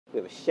We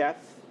have a chef,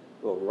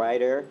 we have a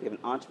writer, we have an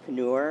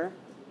entrepreneur,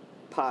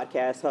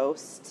 podcast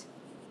host,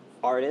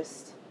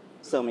 artist,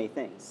 so many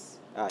things.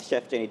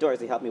 Chef Jenny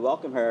Dorsey, help me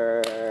welcome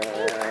her.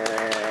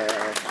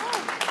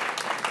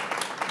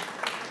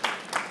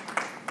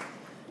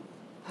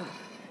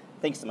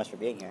 Thanks so much for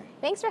being here.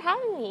 Thanks for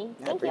having me.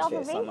 Thank you all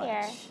for being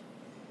here.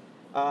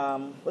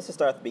 Let's just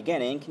start at the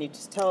beginning. Can you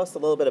just tell us a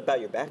little bit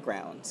about your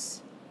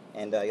backgrounds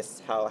and I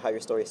guess how your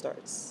story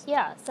starts?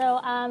 Yeah,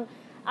 so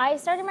I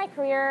started my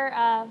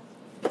career,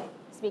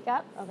 speak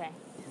up? Okay.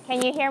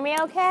 Can you hear me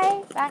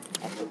okay? Back?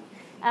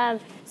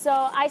 So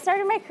I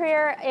started my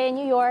career in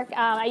New York.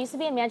 I used to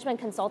be in management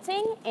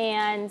consulting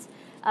and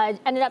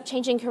ended up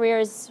changing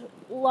careers.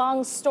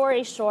 Long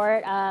story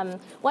short,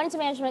 went into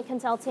management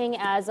consulting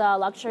as a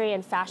luxury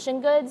and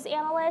fashion goods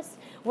analyst.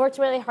 Worked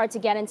really hard to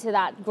get into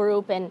that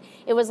group, and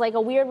it was like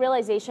a weird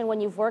realization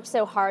when you've worked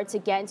so hard to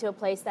get into a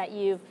place that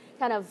you've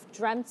kind of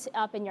dreamt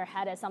up in your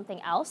head as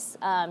something else.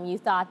 You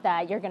thought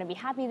that you're going to be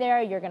happy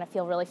there, you're going to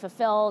feel really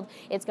fulfilled,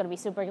 it's going to be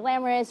super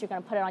glamorous, you're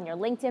going to put it on your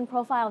LinkedIn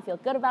profile and feel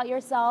good about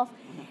yourself.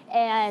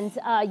 And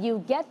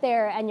you get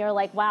there and you're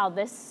like, wow,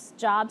 this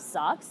job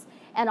sucks.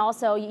 And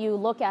also you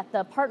look at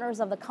the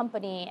partners of the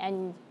company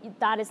and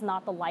that is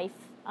not the life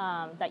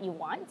that you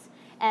want.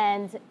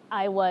 And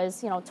I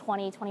was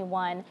 20,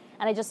 21,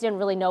 and I just didn't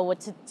really know what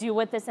to do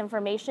with this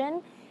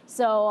information.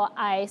 So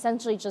I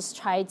essentially just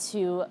tried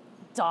to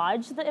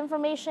dodge the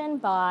information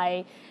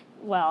by,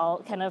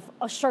 well, kind of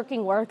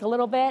shirking work a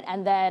little bit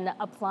and then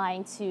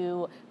applying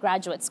to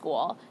graduate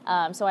school.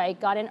 So I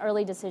got an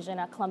early decision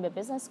at Columbia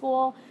Business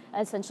School. I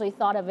essentially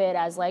thought of it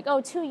as like,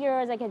 2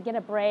 years, I could get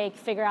a break,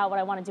 figure out what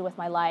I want to do with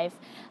my life.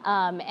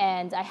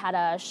 And I had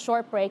a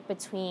short break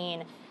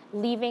between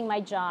leaving my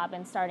job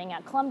and starting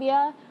at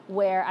Columbia,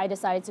 where I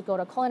decided to go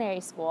to culinary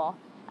school.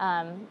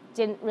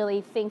 Didn't really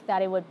think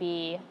that it would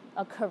be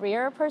a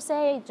career per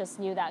se, just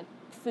knew that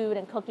food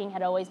and cooking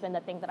had always been the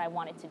thing that I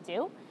wanted to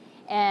do.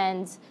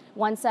 And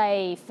once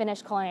I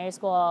finished culinary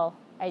school,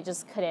 I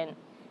just couldn't,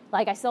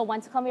 I still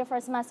went to Columbia for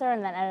a semester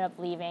and then ended up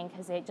leaving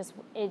because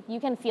you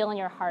can feel in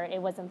your heart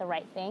it wasn't the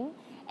right thing.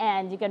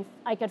 And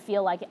I could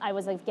feel like I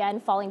was again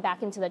falling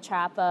back into the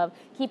trap of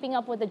keeping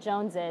up with the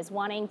Joneses,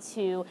 wanting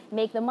to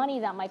make the money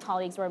that my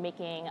colleagues were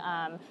making,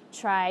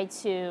 try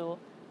to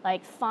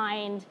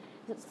find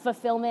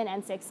fulfillment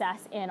and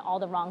success in all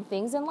the wrong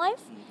things in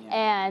life.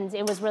 Yeah. And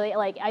it was really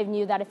I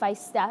knew that if I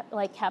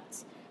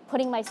kept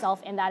putting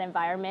myself in that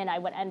environment, I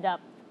would end up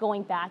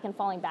going back and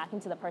falling back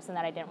into the person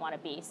that I didn't want to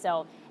be.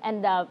 So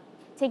ended up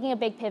taking a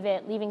big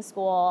pivot, leaving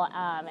school,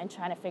 and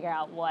trying to figure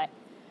out what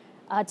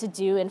to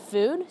do in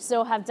food.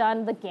 So have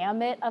done the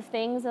gamut of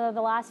things over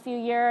the last few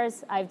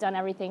years. I've done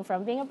everything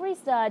from being a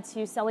barista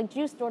to selling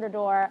juice door to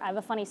door. I have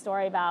a funny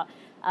story about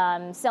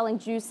selling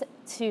juice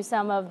to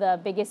some of the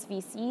biggest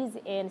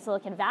VCs in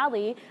Silicon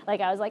Valley.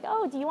 I was like,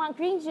 oh, do you want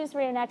green juice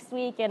for your next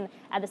week? And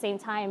at the same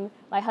time,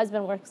 my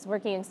husband works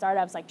working in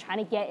startups, trying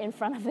to get in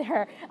front of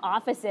their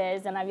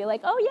offices. And I'd be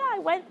like, oh yeah, I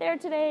went there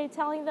today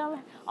telling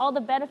them all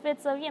the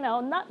benefits of,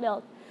 nut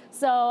milk.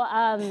 So,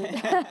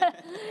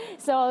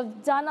 so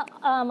I've done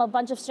a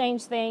bunch of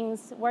strange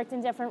things, worked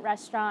in different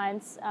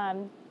restaurants,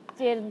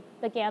 did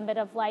the gambit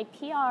of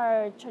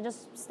PR,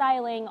 just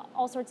styling,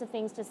 all sorts of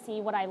things to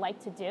see what I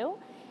like to do,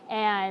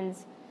 and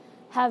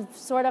have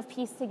sort of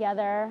pieced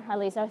together, at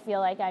least I feel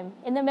like I'm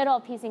in the middle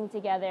of piecing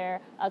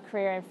together a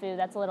career in food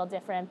that's a little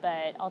different,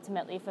 but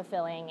ultimately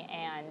fulfilling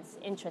and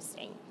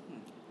interesting.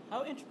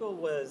 How integral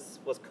was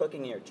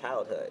cooking in your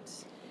childhood?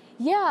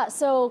 Yeah,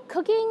 so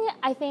cooking,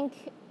 I think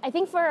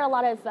for a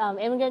lot of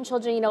immigrant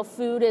children,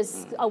 food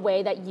is a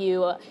way that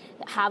you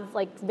have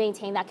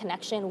maintain that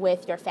connection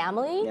with your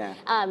family. Yeah.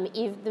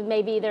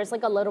 Maybe there's a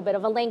little bit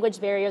of a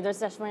language barrier. There's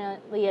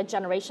definitely a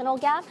generational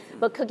gap,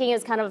 but cooking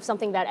is kind of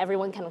something that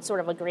everyone can sort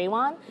of agree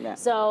on. Yeah.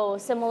 So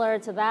similar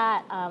to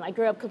that, I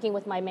grew up cooking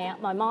with my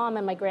mom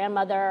and my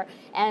grandmother,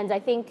 and I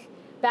think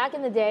back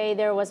in the day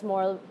there was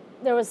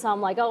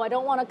some I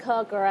don't want to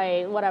cook,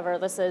 or whatever,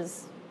 this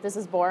is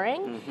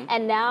boring. Mm-hmm.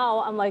 And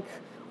now I'm like,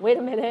 wait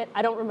a minute,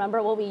 I don't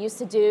remember what we used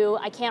to do.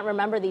 I can't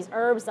remember these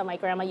herbs that my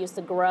grandma used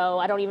to grow.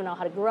 I don't even know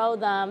how to grow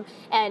them.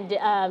 And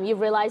you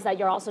realize that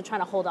you're also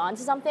trying to hold on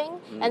to something.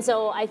 Mm-hmm. And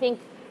so I think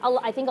a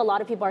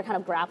lot of people are kind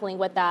of grappling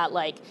with that,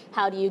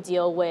 how do you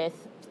deal with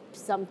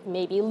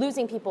maybe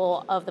losing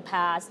people of the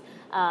past,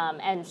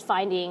 and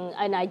finding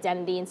an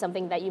identity in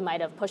something that you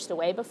might have pushed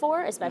away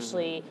before,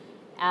 especially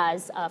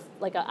as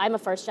I'm a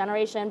first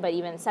generation, but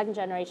even second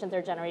generation,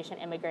 third generation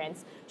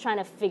immigrants, trying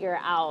to figure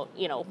out,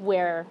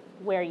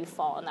 where you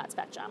fall in that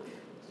spectrum.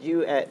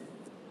 You at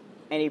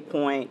any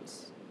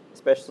point,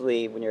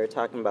 especially when you're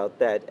talking about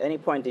that, at any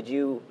point did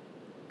you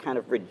kind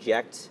of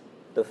reject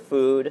the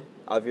food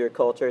of your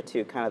culture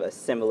to kind of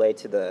assimilate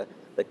to the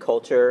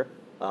culture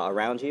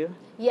around you?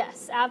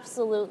 Yes,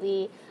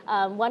 absolutely.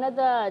 One of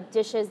the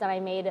dishes that I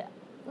made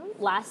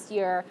last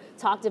year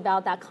talked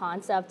about that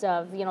concept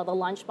of, the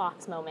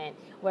lunchbox moment,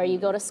 where you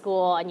go to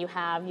school and you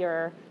have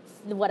your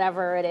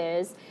whatever it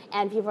is,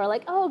 and people are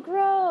like, oh,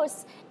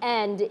 gross,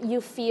 and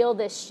you feel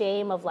this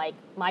shame of like,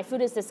 my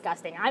food is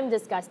disgusting, I'm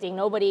disgusting,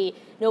 nobody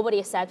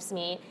accepts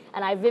me.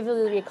 And I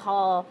vividly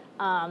recall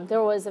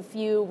there was a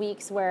few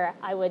weeks where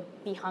I would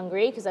be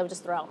hungry because I would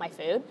just throw out my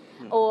food,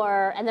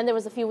 and then there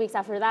was a few weeks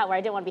after that where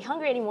I didn't want to be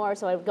hungry anymore,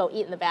 so I would go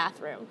eat in the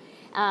bathroom,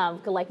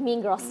 like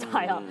Mean Girl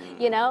style,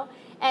 you know?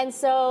 And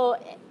so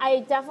I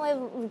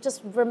definitely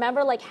just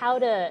remember like how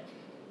to,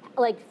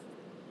 like,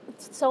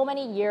 so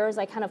many years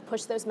I kind of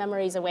pushed those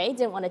memories away,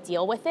 didn't want to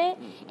deal with it.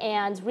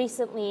 And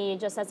recently,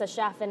 just as a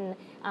chef and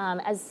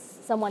as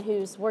someone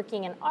who's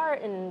working in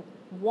art and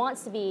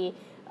wants to be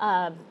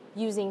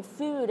using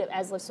food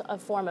as a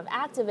form of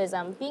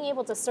activism, being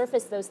able to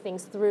surface those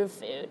things through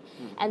food.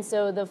 And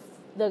so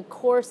the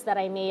course that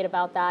I made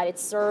about that,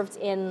 it's served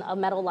in a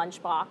metal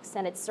lunchbox,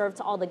 and it's served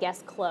to all the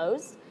guests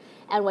closed.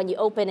 And when you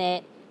open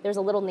it, there's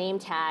a little name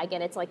tag,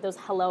 and it's like those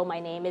 "hello, my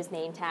name is"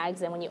 name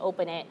tags. And when you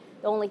open it,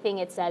 the only thing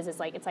it says is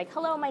like, it's like,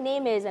 "Hello, my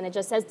name is," and it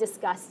just says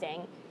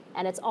 "disgusting."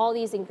 And it's all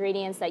these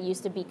ingredients that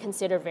used to be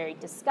considered very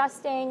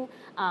disgusting,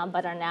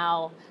 but are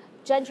now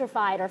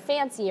gentrified or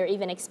fancy or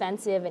even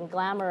expensive and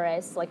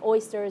glamorous. Like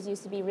oysters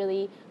used to be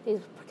really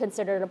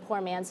considered a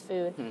poor man's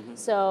food.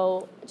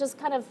 So just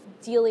kind of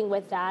dealing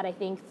with that, I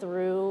think,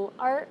 through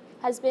art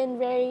has been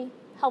very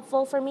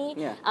helpful for me,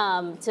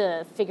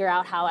 to figure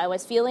out how I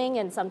was feeling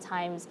and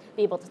sometimes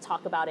be able to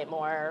talk about it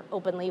more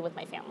openly with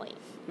my family.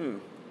 Can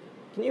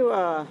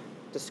you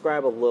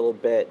describe a little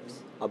bit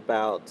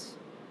about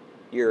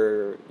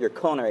your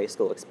culinary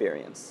school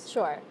experience?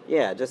 Sure.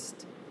 Yeah,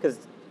 just because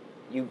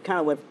you kind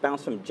of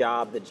bounced from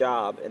job to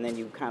job, and then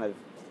you kind of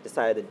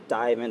decided to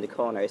dive into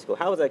culinary school.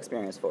 How was that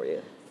experience for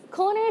you?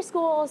 Culinary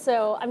school,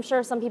 so I'm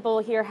sure some people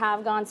here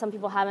have gone, some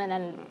people haven't,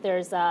 and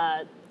there's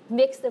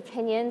mixed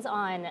opinions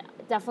on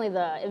definitely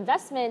the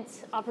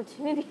investment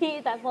opportunity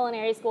that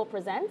culinary school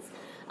presents.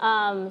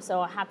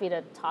 So happy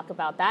to talk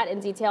about that in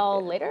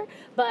detail later.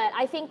 But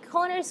I think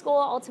culinary school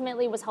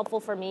ultimately was helpful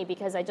for me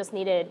because I just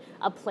needed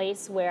a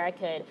place where I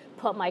could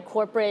put my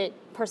corporate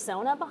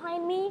persona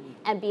behind me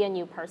and be a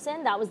new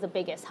person. That was the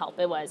biggest help.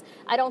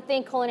 I don't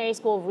think culinary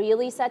school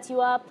really sets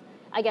you up.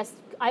 I guess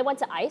I went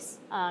to ICE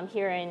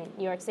here in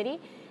New York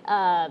City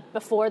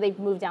before they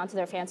moved down to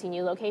their fancy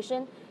new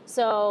location.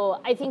 So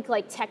I think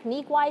like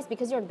technique-wise,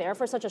 because you're there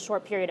for such a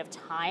short period of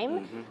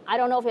time, I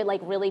don't know if it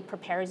like really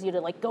prepares you to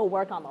like go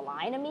work on the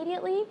line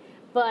immediately.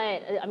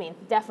 But I mean,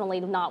 definitely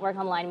not work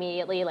on the line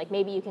immediately. Like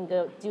maybe you can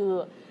go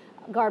do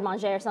garde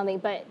manger or something.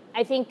 But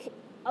I think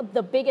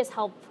the biggest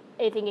help,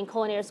 I think, in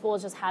culinary school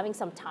is just having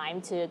some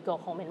time to go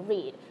home and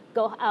read.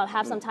 Go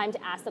have some time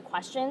to ask the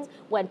questions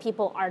when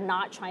people are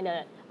not trying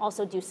to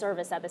also do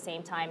service at the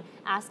same time.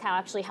 Ask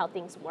how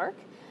things work.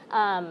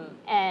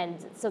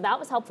 And so that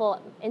was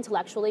helpful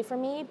intellectually for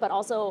me, but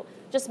also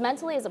just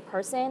mentally as a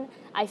person,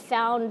 I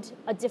found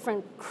a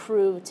different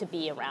crew to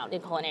be around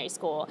in culinary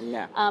school.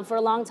 Yeah. For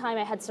a long time,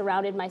 I had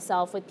surrounded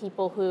myself with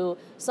people who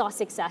saw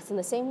success in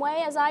the same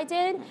way as I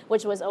did,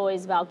 which was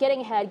always about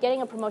getting ahead,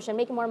 getting a promotion,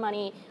 making more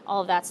money,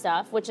 all of that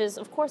stuff, which is,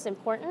 of course,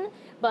 important.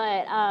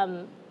 But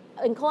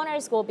in culinary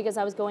school, because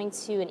I was going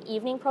to an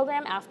evening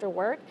program after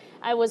work,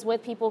 I was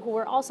with people who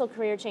were also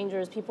career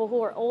changers, people who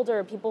were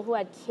older, people who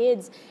had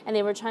kids, and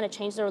they were trying to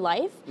change their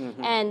life.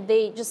 And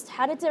they just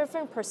had a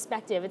different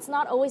perspective. It's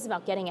not always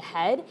about getting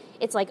ahead.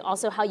 It's like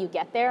also how you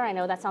get there. I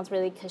know that sounds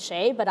really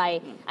cliche, but I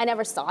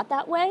never saw it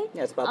that way.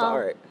 Yeah, it's about the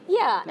art.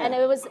 Yeah,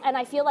 and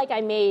I feel like I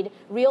made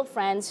real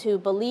friends who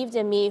believed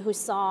in me, who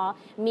saw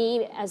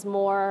me as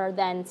more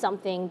than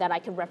something that I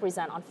could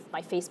represent on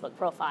my Facebook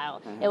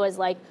profile. It was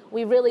like,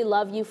 we really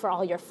love you for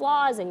all your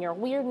flaws and your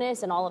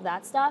weirdness and all of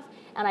that stuff.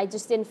 And I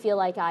just didn't feel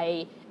like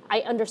I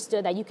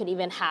understood that you could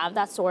even have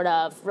that sort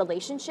of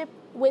relationship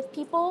with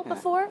people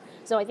before.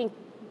 So I think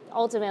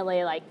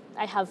ultimately, like,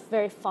 I have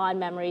very fond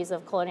memories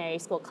of culinary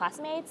school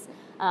classmates.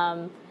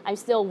 I'm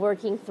still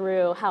working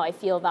through how I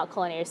feel about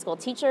culinary school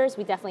teachers.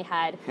 We definitely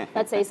had,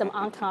 let's say, some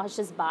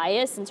unconscious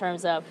bias in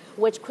terms of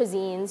which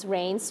cuisines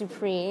reign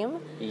supreme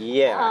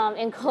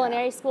in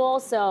culinary school.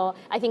 So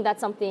I think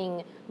that's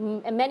something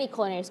many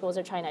culinary schools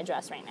are trying to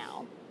address right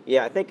now.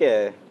 Yeah, I think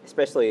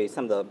especially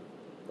some of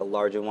the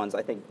larger ones,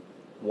 I think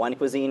one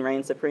cuisine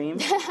reigns supreme.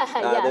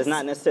 Yes. There's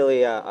not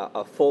necessarily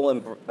a full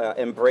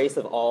embrace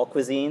of all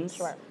cuisines.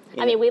 Sure.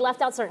 I mean, we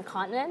left out certain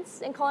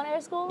continents in culinary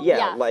school.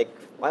 Yeah, like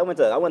I went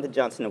to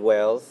Johnson and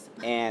Wales,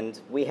 and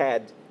we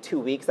had 2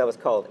 weeks that was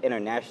called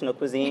international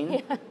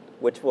cuisine,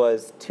 which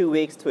was 2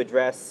 weeks to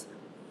address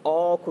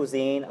all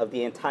cuisine of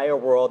the entire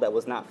world that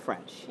was not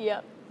French.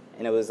 Yep.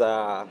 And it was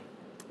a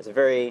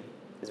very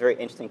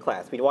interesting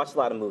class. We watched a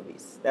lot of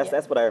movies.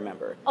 That's what I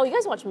remember. Oh, you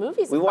guys watch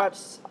movies? We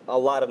watched a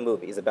lot of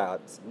movies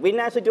about. We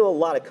didn't actually do a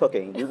lot of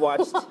cooking. We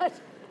watched.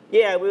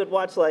 Yeah, we would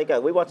watch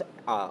we watched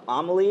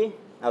Amelie.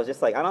 I was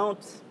just like, I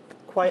don't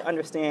quite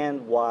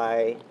understand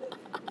why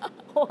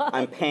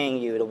I'm paying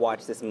you to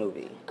watch this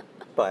movie,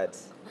 but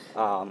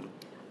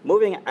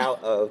moving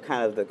out of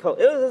kind of it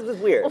was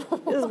weird.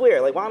 It was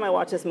weird. Like, why am I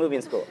watching this movie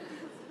in school?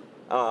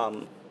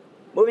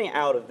 Moving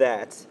out of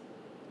that,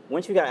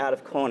 once you got out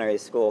of culinary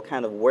school,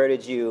 kind of where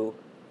did you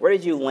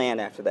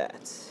land after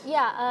that?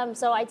 Yeah,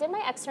 so I did my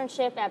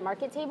externship at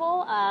Market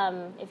Table.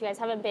 If you guys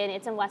haven't been,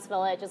 it's in West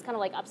Village. It's kind of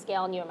like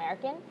upscale New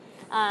American.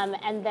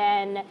 And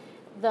then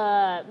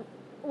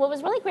what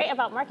was really great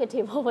about Market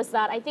Table was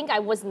that I think I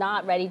was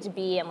not ready to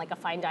be in like a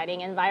fine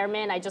dining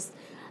environment. I just,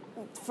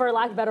 for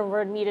lack of a better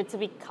word, needed to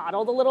be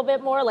coddled a little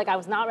bit more. Like I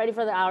was not ready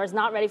for the hours,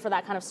 not ready for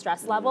that kind of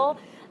stress level.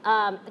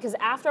 Because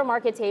after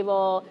Market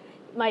Table,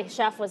 my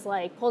chef was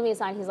like, pulled me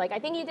aside. He's like, I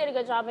think you did a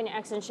good job in your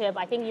externship.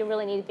 I think you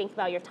really need to think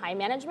about your time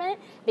management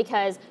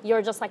because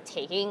you're just like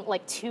taking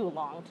like too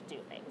long to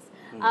do things.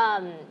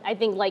 I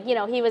think like, you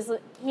know, he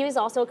was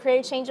also a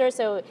career changer.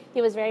 So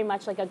he was very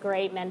much like a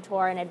great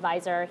mentor and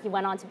advisor. He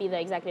went on to be the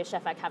executive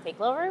chef at Cafe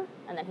Clover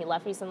and then he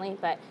left recently.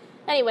 But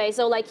anyway,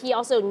 so like he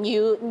also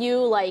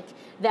knew like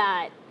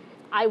that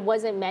I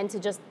wasn't meant to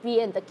just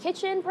be in the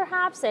kitchen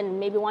perhaps and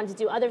maybe wanted to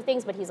do other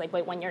things, but he's like,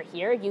 wait, when you're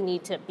here, you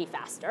need to be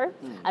faster.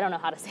 I don't know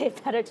how to say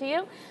it better to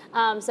you.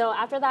 So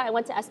after that, I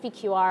went to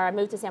SPQR, I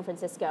moved to San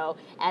Francisco,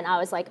 and I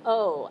was like,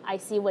 oh, I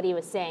see what he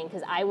was saying,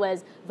 because I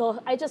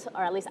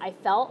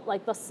felt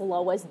like the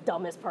slowest,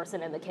 dumbest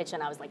person in the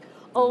kitchen. I was like,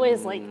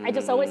 always like, I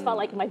just always felt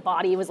like my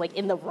body was like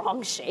in the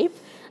wrong shape.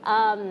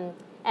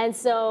 And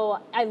so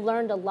I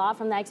learned a lot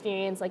from that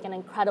experience, like an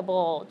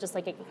incredible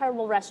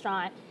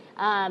restaurant.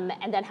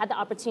 And then had the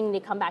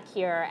opportunity to come back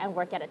here and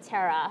work at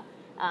ATAO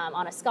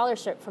on a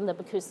scholarship from the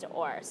Bocuse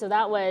d'Or. So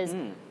that was,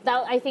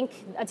 I think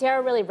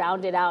ATAO really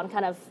rounded out and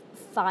kind of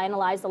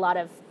finalized a lot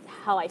of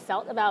how I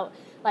felt about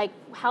like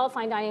how a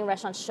fine dining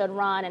restaurant should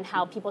run and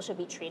how people should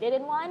be treated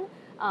in one.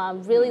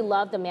 Really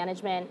loved the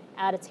management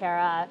at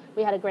ATAO.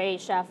 We had a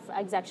great chef,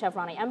 exec chef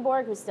Ronnie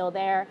Emborg, who's still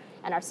there,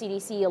 and our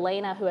CDC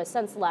Elena, who has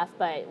since left,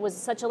 but was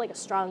such a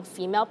strong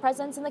female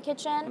presence in the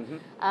kitchen.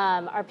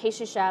 Our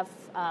pastry chef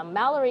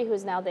Mallory,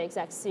 who's now the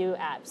exec sous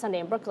at Sunday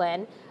in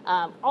Brooklyn,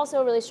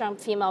 also a really strong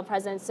female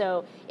presence.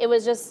 So it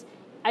was just,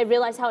 I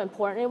realized how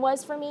important it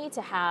was for me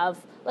to have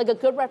like a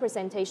good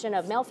representation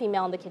of male,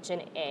 female in the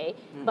kitchen,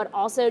 but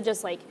also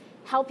just like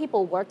how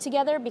people work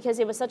together, because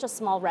it was such a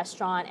small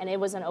restaurant and it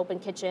was an open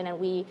kitchen, and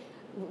we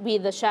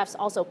the chefs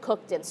also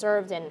cooked and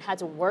served and had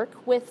to work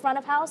with front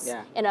of house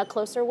in a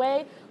closer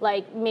way,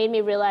 like made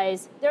me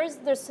realize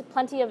there's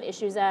plenty of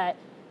issues at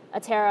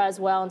ATAO as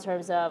well in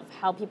terms of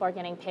how people are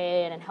getting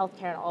paid and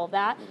healthcare and all of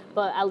that,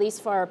 but at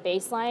least for our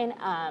baseline,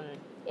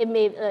 it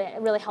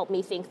really helped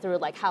me think through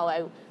like how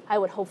I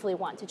would hopefully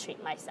want to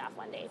treat my staff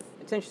one day.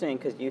 It's interesting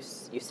because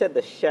you said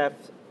the chef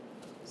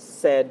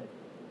said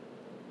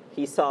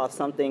he saw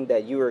something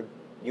that you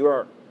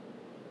were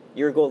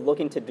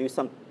looking to do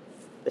something.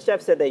 The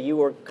chef said that you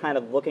were kind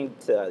of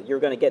you were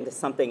going to get into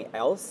something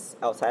else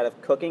outside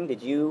of cooking.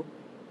 Did you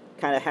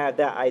kind of have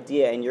that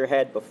idea in your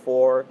head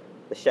before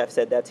the chef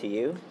said that to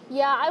you?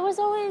 Yeah, I was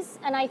always,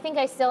 and I think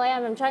I still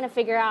am, I'm trying to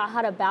figure out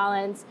how to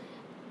balance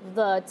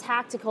the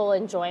tactical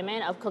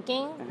enjoyment of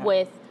cooking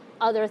with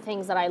other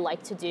things that I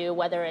like to do,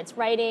 whether it's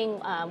writing,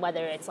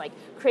 whether it's like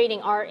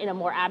creating art in a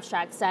more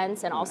abstract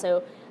sense, and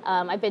also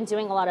I've been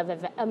doing a lot of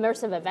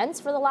immersive events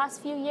for the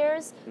last few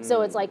years.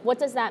 So it's like, what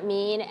does that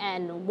mean,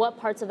 and what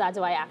parts of that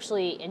do I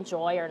actually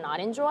enjoy or not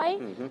enjoy?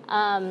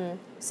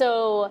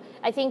 So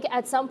I think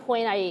at some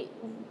point I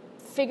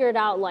figured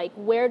out like,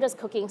 where does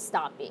cooking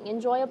stop being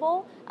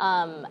enjoyable?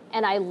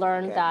 And I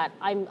learned that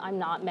I'm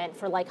not meant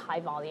for like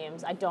high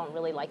volumes. I don't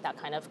really like that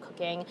kind of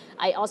cooking.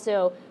 I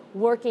also,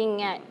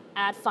 working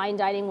at fine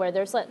dining, where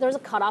there's a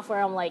cutoff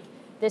where I'm like,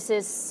 this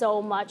is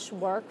so much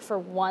work for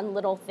one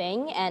little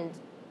thing, and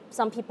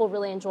some people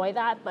really enjoy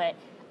that, but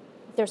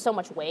there's so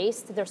much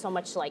waste, there's so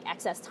much like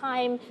excess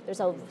time,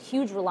 there's a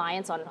huge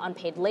reliance on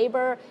unpaid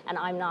labor, and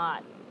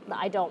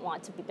I don't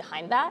want to be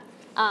behind that.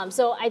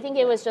 So I think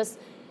it was just,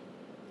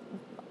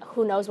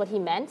 who knows what he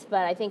meant,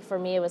 but I think for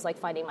me it was like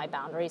finding my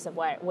boundaries of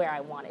where I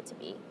wanted to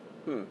be.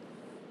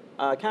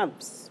 Kind of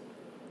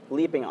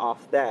leaping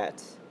off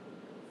that,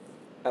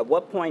 at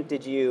what point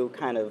did you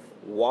kind of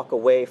walk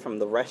away from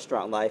the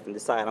restaurant life and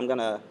decide, I'm going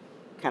to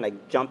kind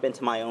of jump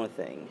into my own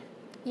thing?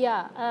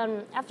 Yeah,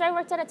 after I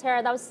worked at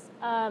ATAO, that was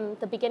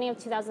the beginning of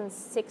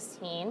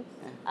 2016.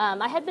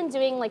 I had been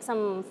doing like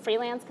some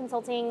freelance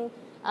consulting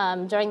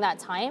during that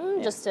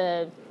time just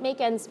to make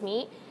ends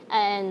meet,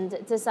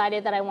 and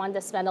decided that I wanted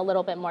to spend a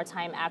little bit more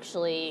time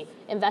actually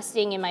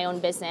investing in my own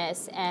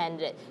business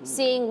and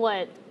seeing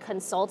what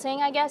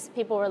consulting, I guess.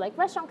 People were like,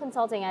 restaurant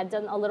consulting. I'd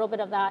done a little bit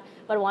of that,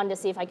 but I wanted to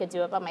see if I could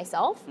do it by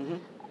myself.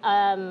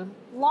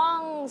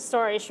 Long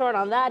story short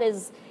on that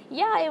is,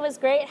 yeah, it was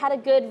great. Had a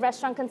good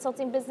restaurant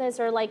consulting business,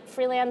 or like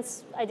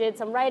freelance. I did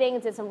some writing,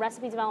 did some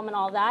recipe development,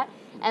 all that,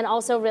 and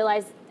also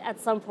realized at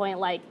some point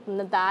like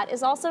that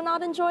is also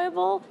not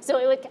enjoyable.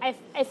 So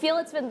I feel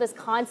it's been this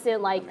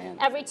constant like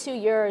every 2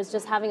 years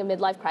just having a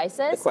midlife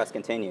crisis. The quest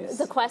continues.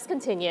 The quest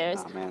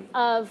continues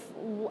of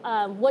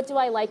what do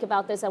I like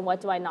about this and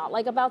what do I not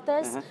like about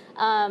this.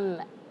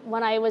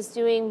 When I was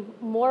doing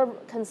more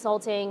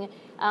consulting,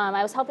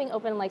 I was helping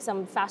open like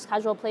some fast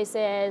casual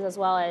places as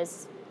well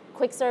as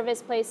quick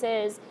service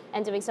places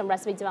and doing some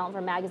recipe development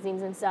for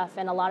magazines and stuff.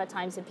 And a lot of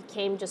times it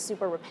became just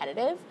super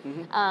repetitive.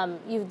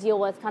 You deal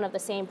with kind of the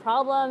same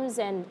problems,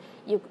 and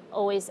you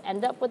always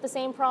end up with the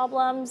same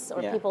problems,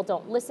 or people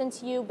don't listen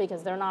to you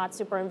because they're not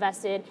super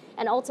invested.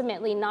 And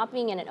ultimately, not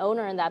being an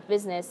owner in that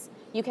business,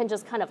 you can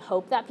just kind of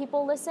hope that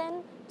people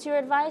listen to your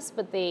advice,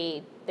 but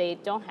they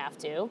don't have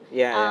to.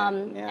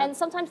 And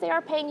sometimes they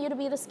are paying you to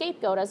be the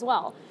scapegoat as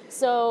well.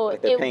 So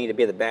like they're paying you to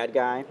be the bad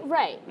guy?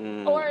 Right.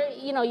 Or,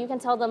 you know, you can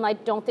tell them, I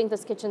don't think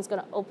this kitchen's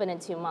going to open in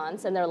 2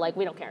 months, and they're like,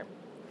 we don't care.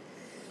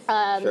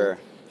 Sure.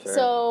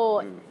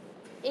 So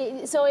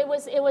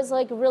it was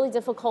like really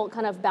difficult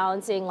kind of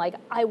balancing, like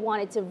I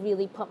wanted to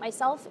really put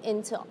myself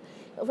into,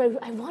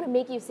 I want to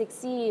make you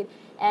succeed,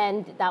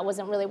 and that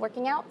wasn't really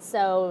working out.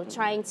 So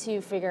trying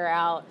to figure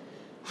out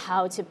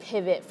how to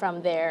pivot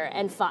from there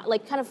and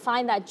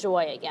find that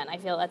joy again. I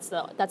feel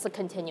that's a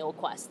continual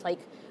quest. Like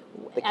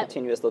the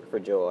continuous look for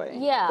joy.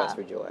 Quest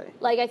for joy.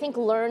 Like I think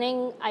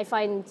learning, I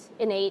find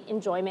innate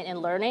enjoyment in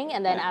learning,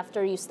 and then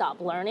after you stop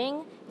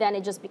learning, then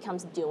it just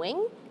becomes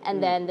doing,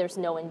 and then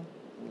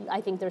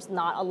I think there's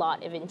not a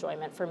lot of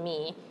enjoyment for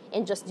me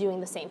in just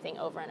doing the same thing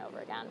over and over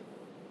again.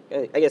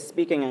 I guess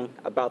speaking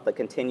about the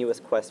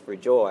continuous quest for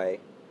joy,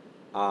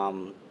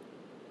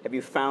 have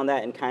you found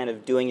that in kind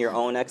of doing your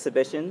own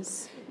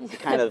exhibitions,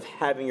 kind of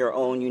having your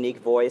own unique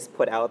voice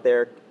put out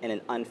there in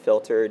an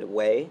unfiltered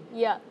way?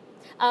 Yeah.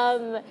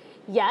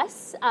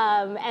 Yes,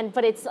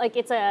 but it's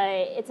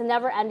a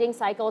never-ending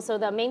cycle. So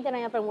the main thing I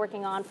have been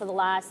working on for the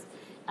last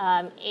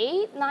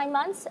 8-9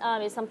 months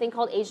is something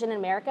called Asian in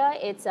America.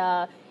 It's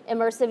a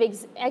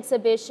immersive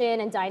exhibition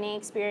and dining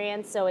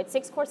experience. So it's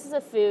 6 courses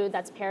of food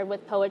that's paired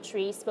with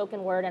poetry,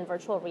 spoken word, and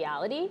virtual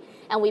reality.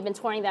 And we've been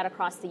touring that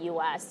across the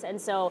U.S.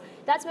 And so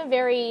that's been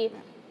very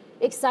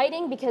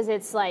exciting because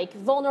it's like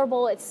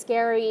vulnerable, it's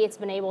scary, it's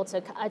been able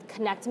to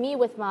connect me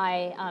with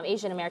my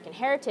Asian American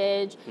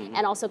heritage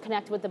and also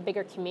connect with the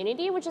bigger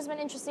community, which has been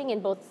interesting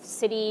in both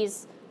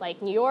cities like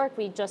New York.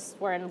 We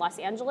just were in Los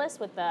Angeles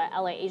with the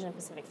LA Asian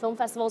Pacific Film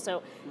Festival,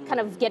 so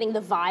kind of getting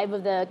the vibe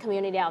of the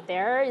community out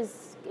there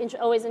is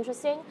always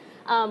interesting.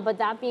 But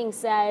that being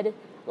said,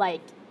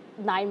 like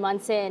 9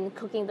 months in,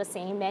 cooking the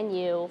same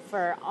menu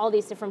for all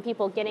these different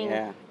people, getting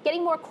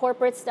more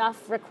corporate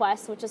stuff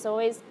requests, which is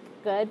always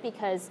good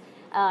because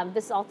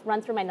this is all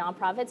run through my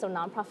nonprofit, so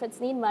nonprofits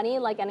need money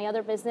like any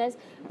other business,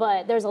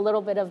 but there's a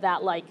little bit of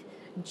that like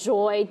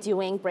joy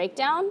doing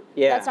breakdown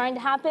that's starting to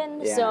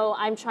happen. So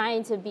I'm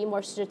trying to be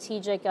more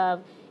strategic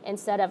of,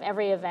 instead of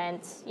every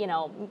event, you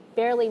know,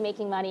 barely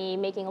making money,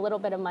 making a little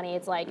bit of money,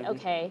 it's like,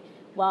 okay,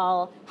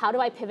 well, how do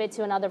I pivot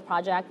to another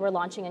project? We're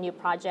launching a new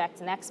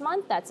project next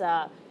month. That's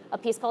a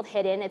piece called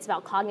Hidden. It's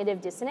about cognitive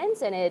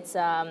dissonance, and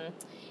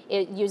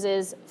it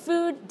uses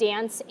food,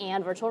 dance,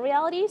 and virtual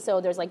reality.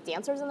 So there's like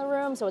dancers in the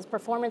room, so it's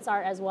performance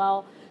art as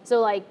well.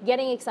 So like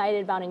getting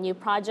excited about a new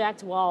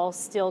project while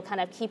still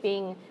kind of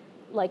keeping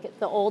like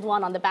the old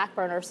one on the back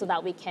burner so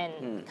that we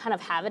can kind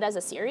of have it as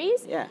a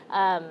series.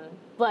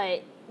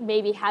 But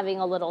maybe having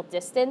a little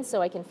distance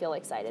so I can feel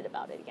excited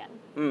about it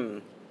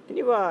again. Can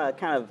you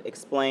kind of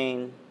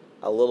explain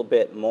a little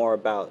bit more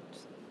about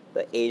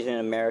the Asian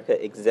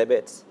America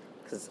exhibits?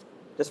 Because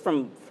just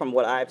from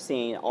what I've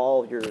seen,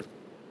 all your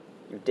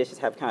dishes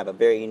have kind of a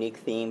very unique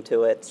theme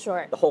to it.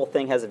 Sure. The whole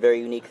thing has a very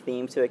unique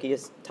theme to it. Can you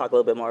just talk a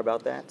little bit more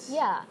about that?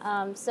 Yeah.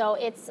 So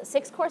it's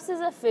 6 courses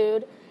of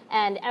food,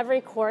 and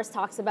every course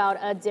talks about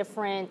a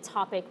different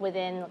topic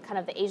within kind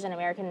of the Asian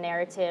American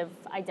narrative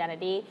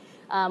identity.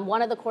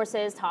 One of the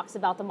courses talks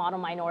about the model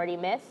minority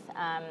myth.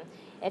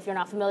 If you're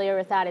not familiar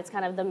with that, it's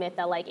kind of the myth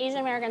that like Asian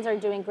Americans are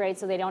doing great,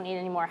 so they don't need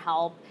any more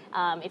help.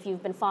 If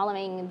you've been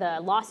following the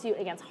lawsuit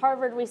against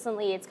Harvard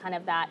recently, it's kind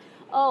of that,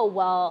 oh,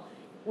 well,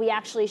 we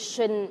actually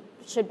should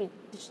be,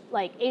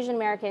 like Asian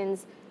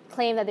Americans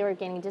claim that they were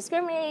getting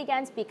discriminated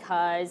against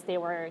because they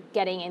were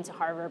getting into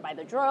Harvard by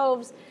the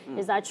droves.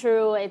 Is that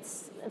true?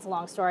 It's a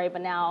long story,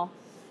 but now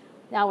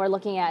we're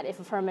looking at if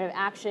affirmative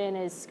action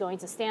is going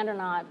to stand or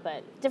not,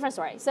 but different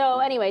story. So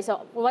anyway,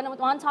 so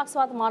one talks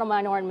about the model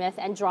minority myth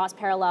and draws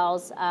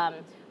parallels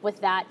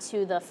with that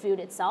to the food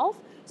itself.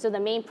 So the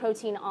main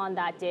protein on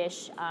that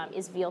dish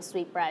is veal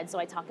sweetbread. So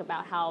I talk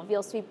about how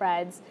veal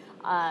sweetbreads,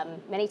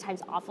 many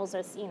times offals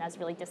are seen as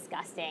really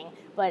disgusting,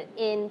 but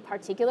in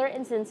particular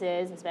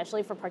instances,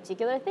 especially for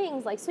particular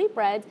things like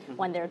sweetbreads,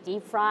 when they're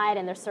deep fried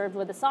and they're served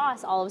with a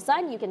sauce, all of a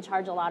sudden you can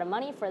charge a lot of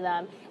money for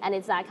them. And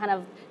it's that kind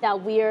of, that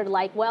weird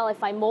like, well,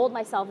 if I mold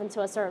myself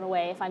into a certain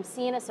way, if I'm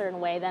seen a certain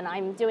way, then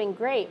I'm doing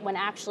great, when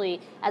actually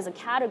as a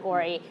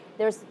category,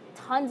 there's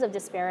tons of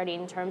disparity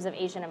in terms of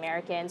Asian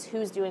Americans,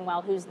 who's doing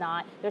well, who's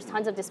not. There's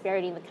tons of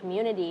disparity in the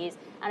communities,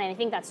 and I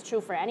think that's true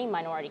for any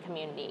minority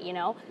community, you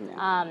know?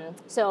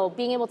 So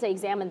being able to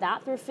examine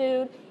that through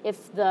food,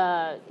 if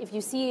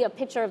you see a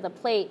picture of the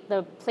plate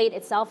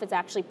itself is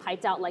actually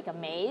piped out like a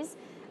maze.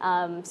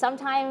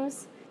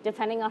 Sometimes,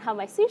 depending on how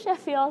my sous chef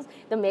feels,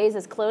 the maze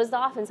is closed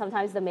off, and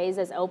sometimes the maze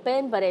is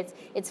open, but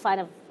it's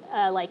kind of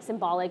like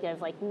symbolic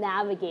of like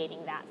navigating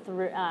that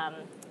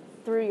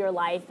through your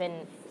life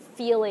and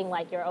feeling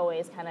like you're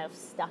always kind of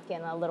stuck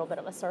in a little bit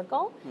of a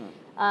circle.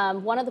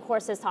 One of the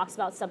courses talks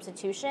about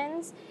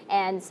substitutions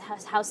and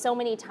how so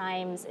many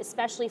times,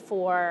 especially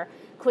for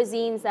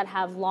cuisines that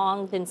have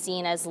long been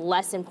seen as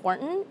less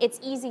important, it's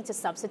easy to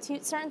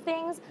substitute certain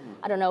things.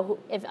 I don't know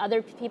if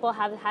other people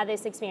have had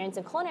this experience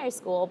in culinary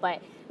school,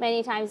 but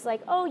many times like,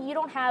 oh, you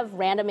don't have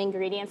random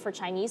ingredient for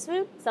Chinese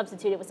food,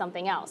 substitute it with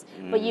something else.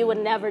 But you would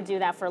never do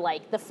that for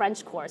like the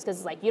French course,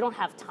 because like you don't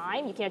have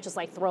time. You can't just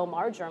like throw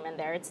marjoram in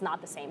there. It's not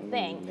the same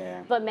thing.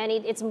 But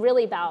it's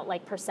really about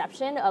like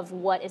perception of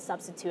what is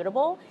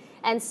substitutable.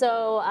 And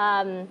so,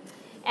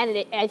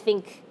 I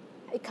think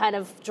kind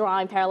of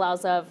drawing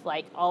parallels of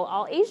like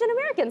all Asian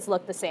Americans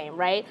look the same,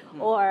 right?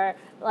 Or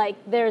like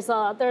there's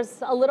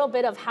a little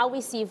bit of how we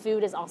see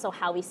food is also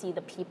how we see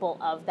the people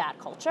of that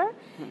culture.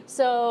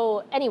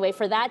 So anyway,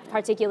 for that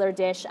particular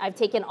dish, I've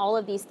taken all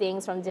of these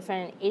things from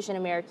different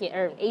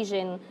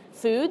Asian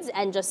foods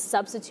and just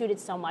substituted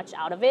so much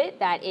out of it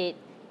that it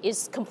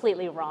is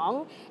completely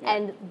wrong.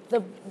 And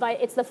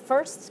it's the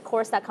first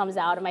course that comes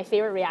out, and my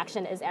favorite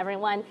reaction is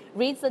everyone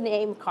reads the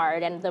name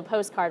card and the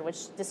postcard,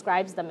 which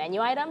describes the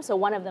menu item. So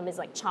one of them is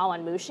like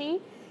chawan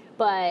mushi,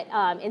 but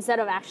instead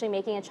of actually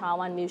making a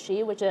chawan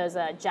mushi, which is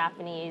a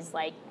Japanese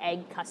like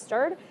egg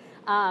custard,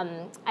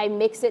 I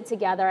mix it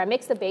together. I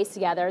mix the base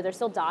together. There's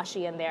still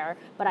dashi in there,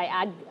 but I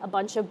add a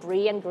bunch of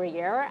brie and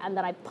Gruyere, and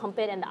then I pump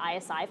it in the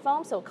ISI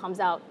foam, so it comes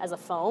out as a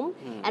foam.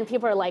 And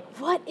people are like,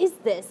 "What is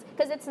this?"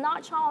 Because it's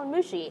not chawan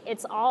mushi.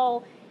 It's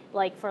all,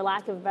 like, for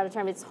lack of a better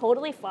term, it's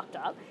totally fucked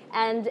up.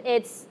 And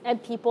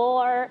people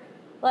are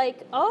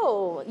like,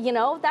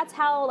 "Oh, that's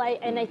how."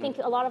 And I think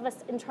a lot of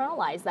us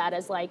internalize that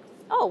as like,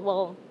 "Oh,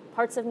 well,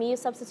 parts of me is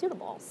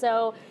substitutable."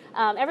 So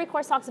every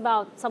course talks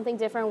about something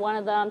different. One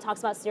of them talks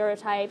about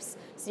stereotypes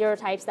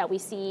that we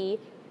see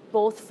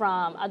both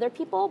from other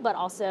people, but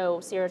also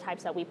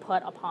stereotypes that we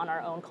put upon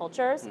our own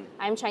cultures.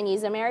 I'm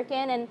Chinese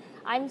American, and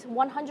I'm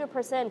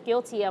 100%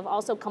 guilty of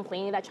also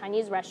complaining that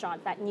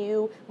that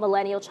new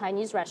millennial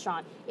Chinese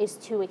restaurant is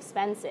too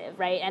expensive,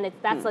 right? And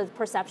that's a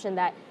perception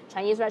that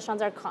Chinese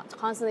restaurants are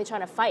constantly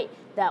trying to fight,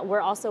 that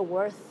we're also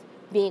we're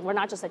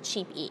not just a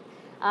cheap eat.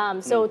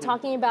 So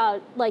talking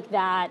about like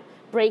that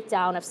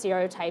breakdown of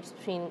stereotypes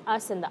between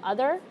us and the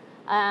other,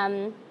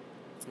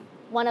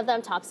 one of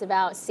them talks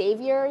about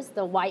saviors,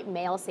 the white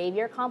male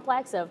savior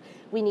complex of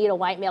we need a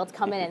white male to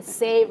come in and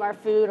save our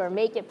food or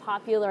make it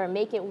popular or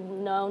make it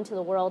known to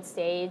the world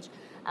stage.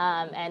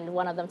 And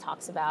one of them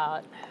talks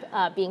about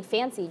being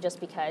fancy just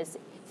because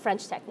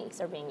French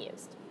techniques are being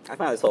used. I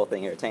find this whole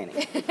thing entertaining.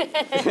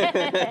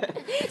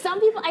 Some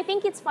people, I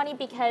think it's funny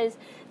because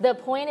the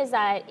point is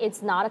that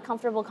it's not a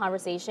comfortable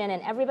conversation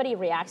and everybody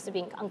reacts to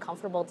being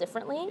uncomfortable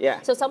differently.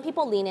 So some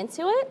people lean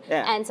into it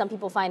and some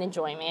people find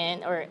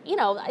enjoyment or,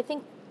 I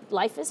think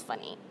life is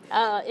funny.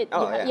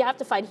 You have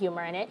to find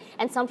humor in it.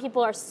 And some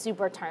people are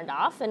super turned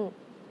off and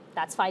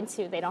that's fine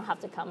too. They don't have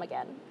to come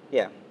again.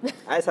 Yeah.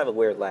 I just have a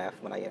weird laugh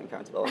when I get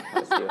uncomfortable. Do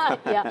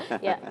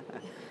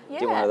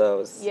one of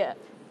those. Yeah.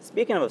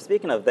 Speaking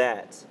of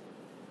that,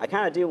 I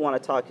kind of do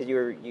want to talk, because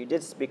you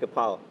did speak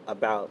about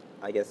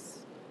I guess,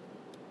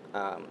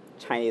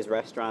 Chinese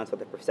restaurants, or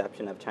the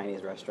perception of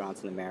Chinese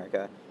restaurants in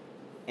America.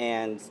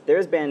 And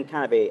there's been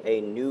kind of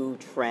a new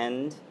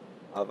trend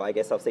of, I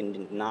guess I'll say,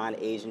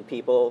 non-Asian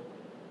people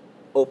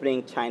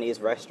opening Chinese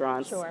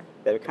restaurants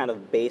that are kind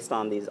of based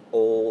on these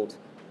old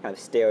kind of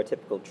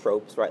stereotypical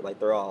tropes, right? Like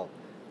they're all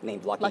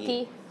named Lucky.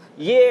 Lucky?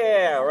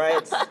 Yeah,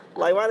 right.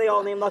 Like, why are they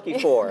all named Lucky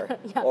for?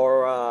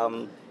 Or...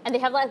 and they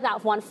have like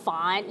that one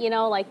font,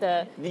 like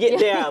the...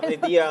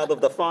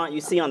 the font you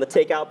see on the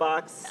takeout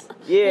box.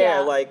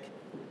 And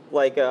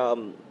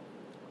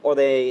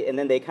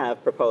then they kind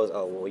of propose,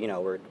 oh,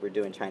 well, we're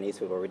doing Chinese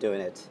food, but we're doing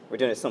it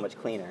so much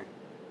cleaner.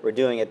 We're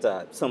doing it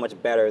so much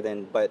better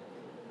but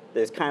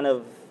there's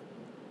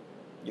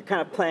you're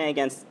kind of playing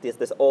against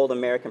this old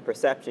American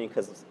perception,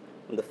 because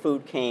when the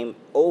food came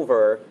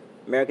over,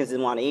 Americans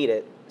didn't want to eat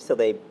it, so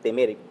they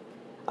made it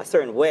a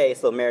certain way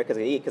so Americans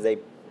could eat, because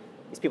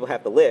these people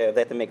have to live,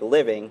 they have to make a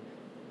living,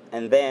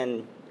 and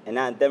then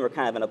we're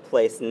kind of in a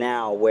place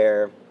now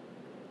where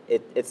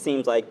it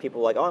seems like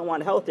people are like, oh, I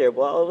want healthier.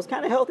 Well, it was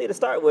kind of healthy to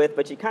start with,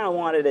 but you kind of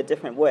wanted it a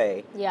different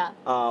way. Yeah.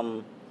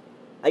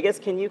 I guess,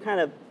 can you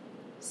kind of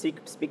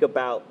speak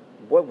about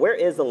where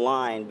is the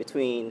line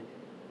between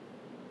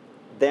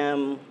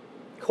them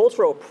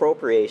cultural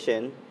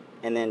appropriation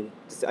and then,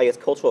 I guess,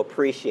 cultural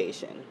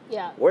appreciation?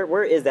 Yeah.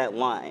 Where is that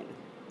line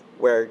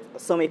where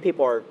so many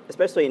people are,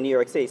 especially in New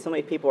York City, so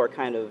many people are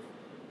kind of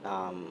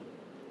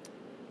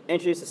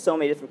introduced to so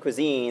many different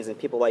cuisines and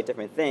people like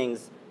different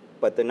things,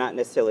 but they're not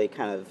necessarily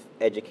kind of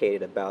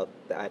educated about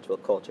the actual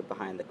culture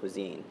behind the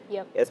cuisine.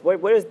 Yep. Yes,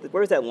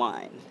 where's that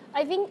line?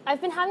 I think I've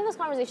been having this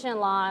conversation a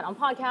lot on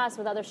podcasts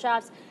with other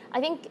chefs. I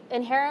think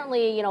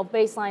inherently,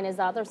 baseline is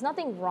that there's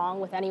nothing wrong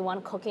with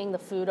anyone cooking the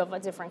food of a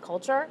different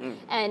culture.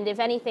 And if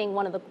anything,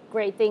 one of the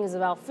great things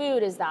about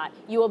food is that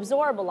you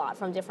absorb a lot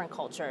from different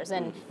cultures.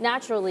 And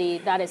naturally,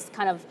 that is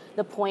kind of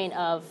the point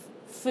of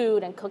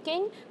food and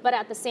cooking, but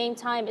at the same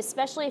time,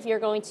 especially if you're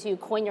going to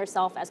coin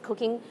yourself as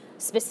cooking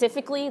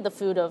specifically the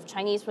food of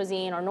Chinese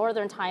cuisine or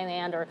Northern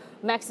Thailand or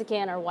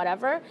Mexican or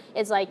whatever,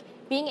 it's like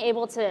being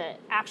able to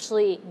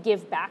actually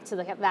give back to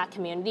that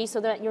community so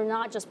that you're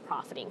not just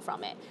profiting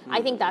from it.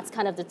 I think that's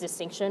kind of the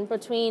distinction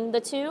between the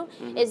two,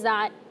 is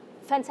that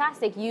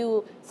fantastic,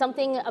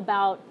 something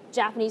about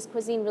Japanese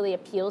cuisine really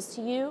appeals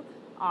to you,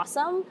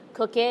 awesome,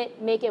 cook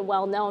it, make it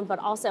well known, but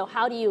also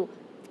how do you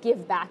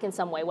give back in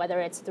some way, whether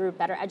it's through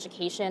better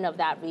education of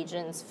that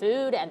region's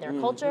food and their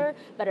culture,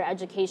 better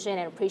education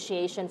and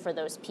appreciation for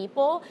those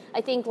people. I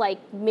think like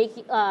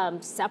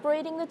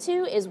separating the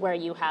two is where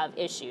you have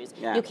issues.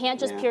 Yeah. You can't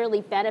just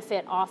purely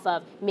benefit off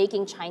of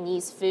making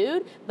Chinese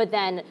food, but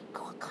then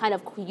kind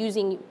of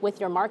using with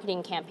your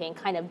marketing campaign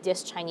kind of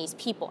diss Chinese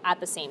people at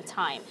the same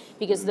time,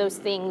 because those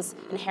things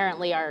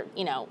inherently are,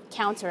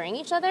 countering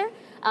each other.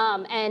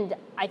 And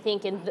I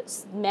think in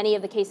many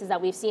of the cases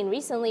that we've seen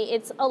recently,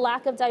 it's a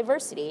lack of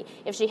diversity.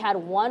 If she had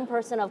one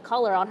person of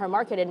color on her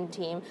marketing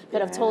team,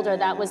 could have told her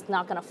that was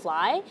not going to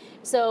fly.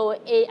 So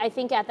I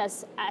think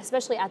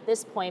especially at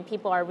this point,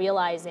 people are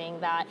realizing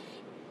that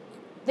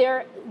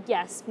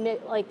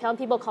like some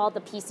people call it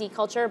the PC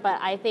culture, but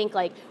I think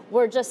like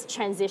we're just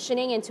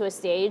transitioning into a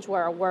stage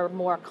where we're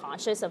more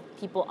conscious of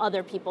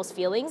other people's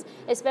feelings,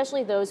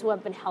 especially those who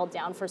have been held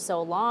down for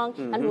so long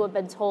and who have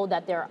been told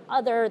that they're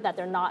other, that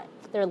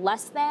they're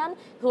less than,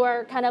 who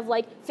are kind of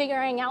like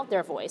figuring out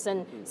their voice.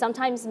 And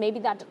sometimes maybe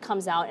that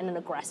comes out in an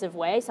aggressive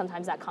way,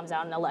 sometimes that comes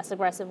out in a less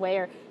aggressive way,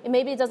 or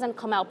maybe it doesn't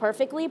come out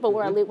perfectly, but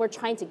we're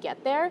trying to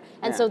get there.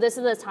 And so this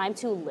is the time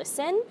to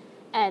listen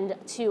and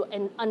to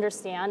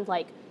understand,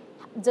 like,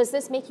 does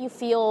this make you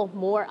feel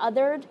more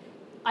othered?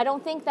 I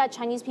don't think that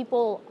Chinese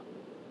people,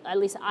 at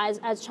least as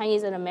a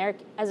Chinese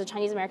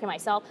American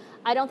myself,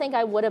 I don't think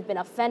I would have been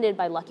offended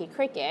by Lucky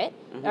Cricket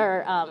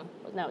or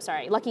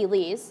Lucky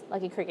Lee's.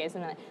 Lucky Cricket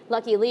isn't it?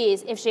 Lucky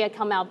Lee's, if she had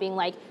come out being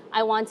like,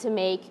 I want to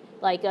make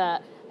like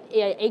a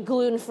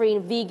gluten-free,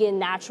 vegan,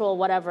 natural,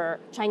 whatever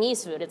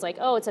Chinese food. It's like,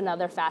 oh, it's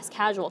another fast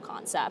casual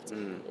concept.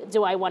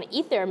 Do I want to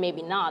eat there?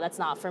 Maybe not. That's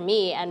not for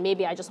me. And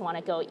maybe I just want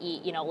to go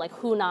eat, like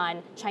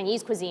Hunan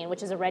Chinese cuisine,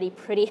 which is already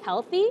pretty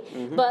healthy.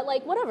 But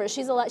like whatever,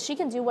 she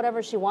can do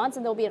whatever she wants,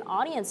 and there'll be an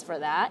audience for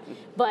that.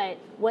 But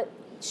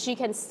she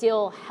can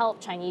still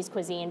help Chinese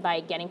cuisine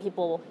by getting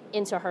people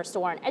into her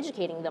store and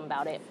educating them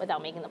about it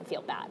without making them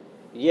feel bad.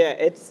 Yeah,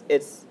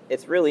 it's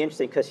really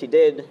interesting because she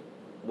did.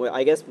 Well,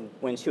 I guess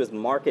when she was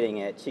marketing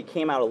it, she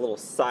came out a little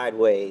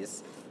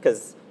sideways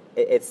because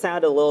it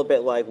sounded a little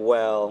bit like,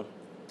 well,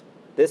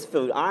 this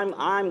food, I'm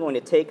going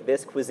to take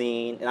this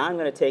cuisine and I'm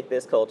going to take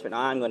this culture and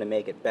I'm going to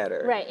make it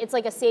better. Right, it's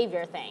like a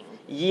savior thing.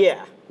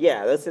 Yeah,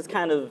 this is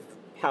kind of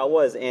how it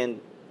was.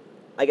 And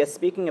I guess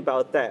speaking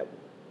about that,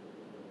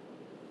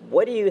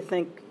 what do you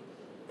think,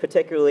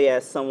 particularly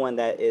as someone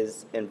that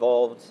is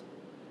involved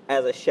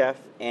as a chef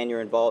and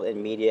you're involved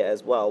in media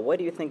as well, what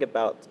do you think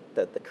about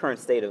the current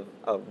state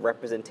of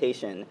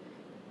representation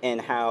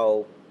and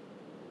how,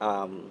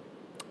 I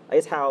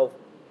guess I'll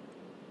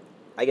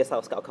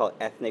call it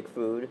ethnic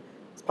food.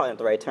 It's probably not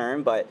the right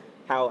term, but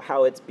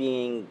how it's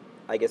being,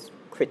 I guess,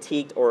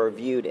 critiqued or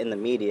viewed in the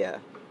media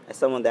as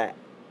someone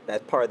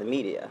that's part of the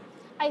media.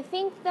 I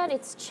think that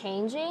it's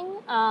changing,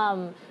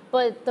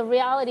 but the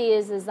reality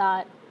is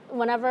that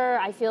whenever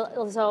I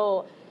feel,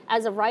 so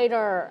as a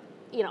writer,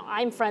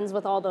 I'm friends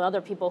with all the other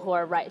people who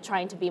are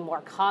trying to be more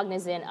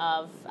cognizant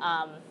of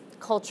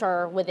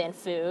culture within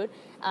food.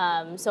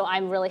 So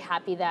I'm really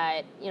happy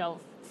that,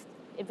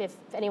 if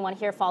anyone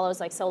here follows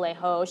like Soleil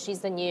Ho,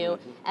 she's the new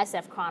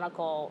SF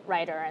Chronicle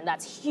writer, and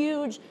that's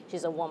huge.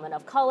 She's a woman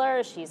of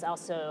color. She's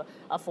also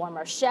a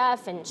former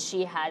chef, and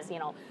she has,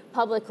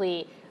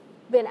 publicly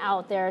been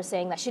out there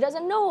saying that she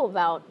doesn't know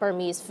about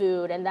Burmese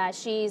food, and that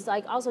she's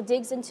like also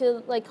digs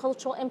into like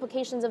cultural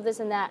implications of this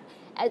and that,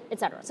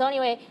 etc. So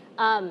anyway,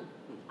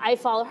 I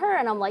follow her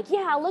and I'm like,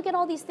 yeah, look at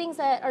all these things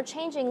that are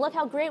changing. Look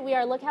how great we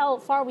are. Look how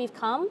far we've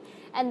come.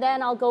 And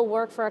then I'll go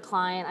work for a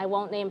client. I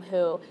won't name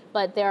who,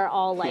 but they're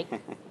all like,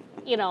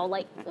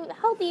 like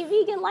healthy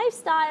vegan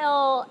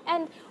lifestyle.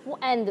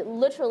 And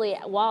literally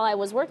while I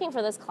was working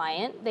for this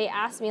client, they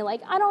asked me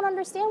like, I don't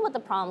understand what the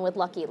problem with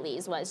Lucky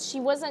Lee's was. She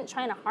wasn't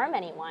trying to harm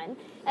anyone.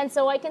 And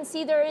so I can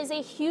see there is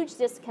a huge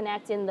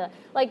disconnect in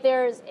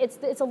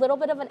it's a little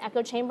bit of an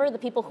echo chamber. The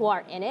people who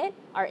are in it,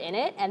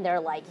 and they're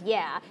like,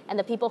 yeah. And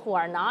the people who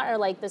are not are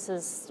like, this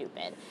is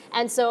stupid.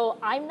 And so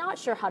I'm not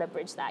sure how to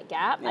bridge that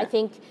gap. Yeah.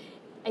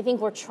 I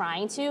think we're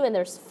trying to, and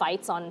there's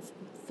fights on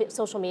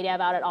social media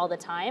about it all the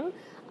time.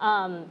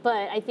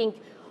 But I think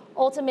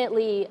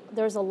ultimately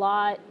there's a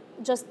lot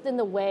just in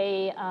the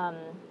way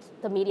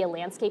the media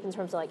landscape in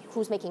terms of like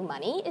who's making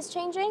money is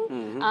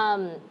changing.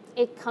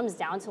 It comes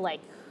down to like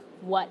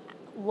what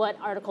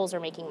articles are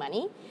making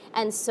money.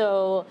 And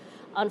so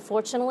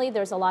unfortunately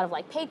there's a lot of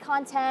like paid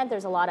content,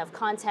 there's a lot of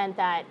content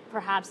that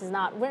perhaps is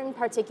not written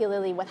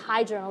particularly with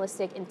high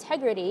journalistic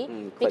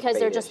integrity because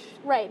they're just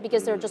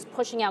they're just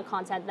pushing out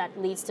content that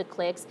leads to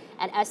clicks,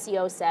 and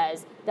SEO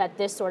says that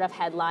this sort of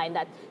headline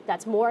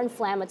that's more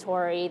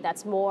inflammatory,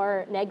 that's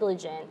more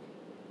negligent,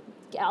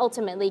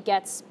 ultimately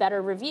gets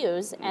better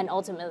reviews and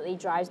ultimately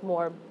drives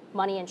more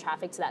money and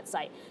traffic to that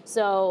site.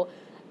 So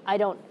I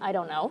don't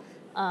know.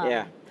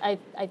 Yeah. I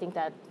think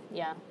that,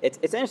 yeah. It's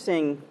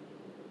interesting,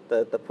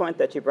 the point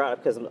that you brought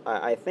up, because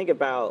I think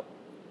about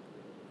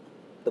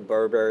the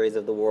Burberrys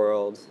of the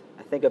world.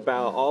 I think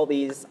about all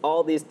these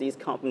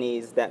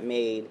companies that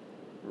made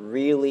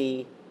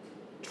really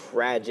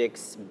tragic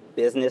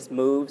business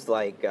moves,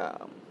 like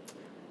the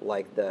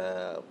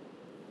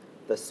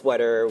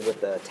sweater with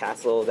the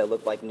tassels that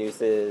look like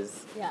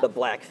nooses, the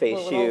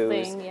blackface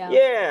shoes. Thing,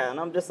 yeah, and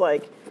I'm just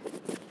like,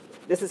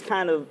 this is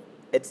kind of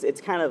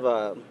it's kind of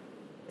a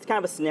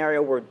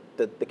scenario where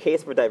the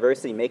case for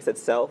diversity makes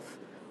itself,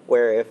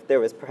 where if there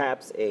was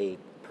perhaps a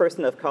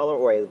person of color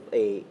or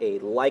a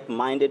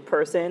like-minded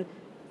person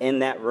in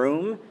that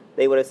room,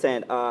 they would have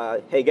said,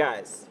 hey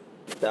guys,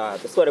 the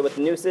sweater with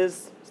the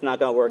nooses, it's not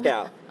going to work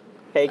out.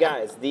 Hey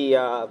guys, the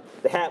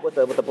hat with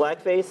the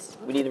blackface,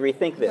 we need to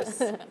rethink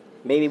this.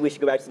 Maybe we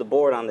should go back to the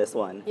board on this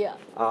one. Yeah.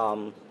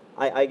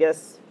 I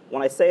guess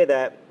when I say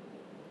that,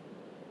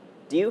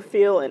 do you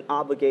feel an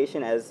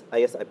obligation as,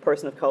 I guess, a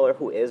person of color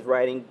who is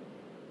writing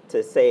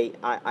to say,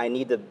 I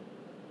need to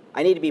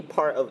be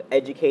part of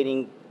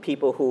educating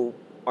people who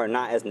are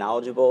not as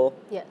knowledgeable?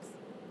 Yes.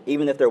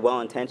 Even if they're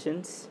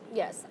well-intentioned?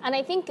 Yes, and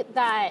I think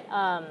that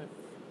I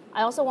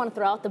also want to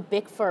throw out the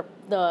Bic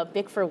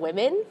for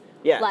women.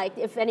 Yeah. Like,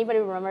 if anybody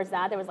remembers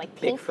that, there was like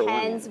Pink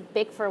Pens,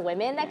 Bic for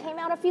Women that came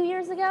out a few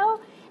years ago.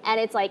 And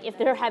it's like, if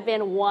there had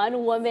been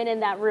one woman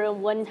in that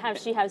room, wouldn't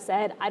she have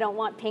said, I don't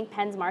want pink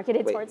pens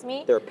marketed towards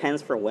me? There are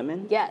pens for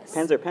women? Yes.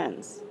 Pens are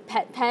pens?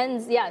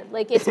 Pens, yeah.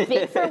 Like, it's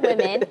Bic for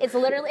women.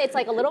 It's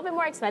like a little bit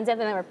more expensive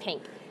than they were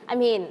pink. I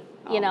mean,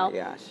 you know. Oh my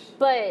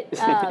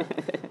gosh.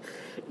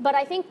 But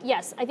I think,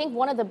 yes, I think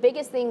one of the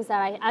biggest things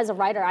that as a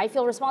writer, I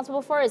feel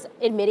responsible for is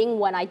admitting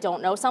when I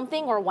don't know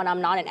something or when I'm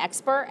not an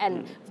expert,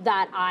 and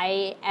that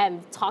I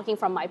am talking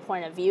from my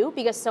point of view,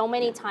 because so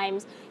many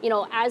times, you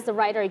know, as the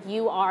writer,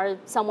 you are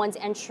someone's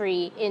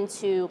entry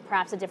into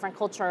perhaps a different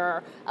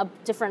culture, a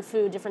different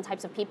food, different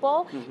types of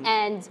people,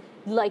 and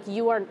like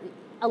you are,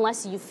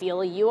 unless you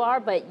feel you are,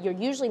 but you're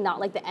usually not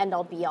like the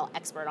end-all be-all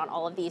expert on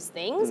all of these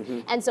things.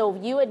 And so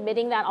you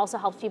admitting that also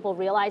helps people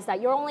realize that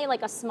you're only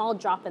like a small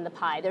drop in the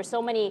pie. There's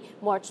so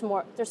much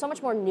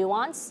more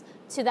nuance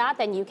to that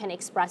than you can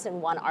express in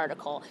one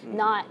article.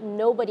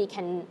 Nobody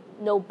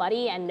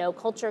and no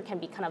culture can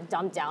be kind of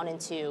dumbed down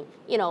into,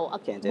 you know,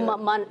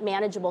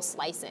 manageable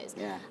slices.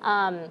 Yeah.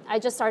 I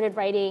just started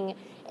writing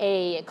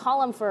a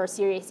column for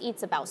Serious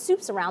Eats about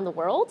soups around the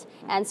world.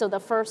 And so the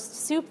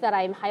first soup that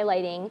I'm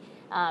highlighting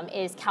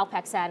is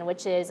Kalpaksan,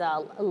 which is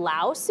a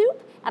Lao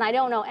soup. And I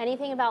don't know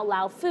anything about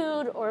Lao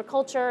food or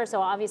culture,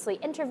 so obviously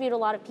interviewed a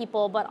lot of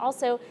people, but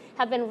also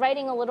have been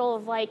writing a little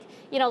of like,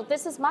 you know,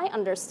 this is my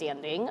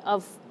understanding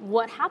of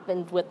what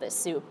happened with this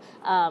soup.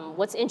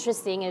 What's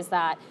interesting is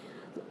that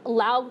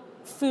Lao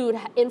food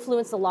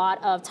influenced a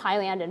lot of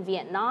Thailand and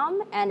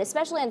Vietnam, and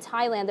especially in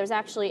Thailand, there's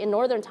actually, in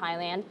northern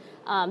Thailand,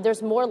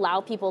 there's more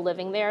Lao people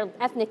living there,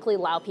 ethnically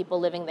Lao people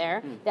living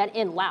there, than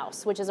in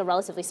Laos, which is a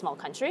relatively small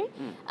country.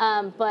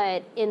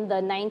 But in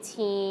the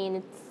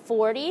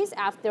 1940s,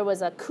 after there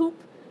was a coup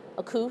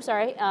in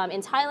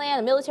Thailand,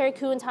 a military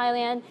coup in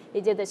Thailand.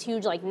 They did this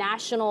huge like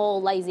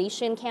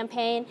nationalization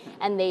campaign,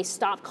 and they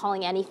stopped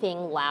calling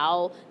anything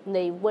Lao.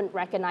 They wouldn't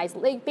recognize,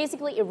 they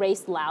basically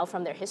erased Lao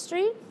from their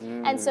history.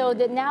 And so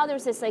now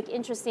there's this like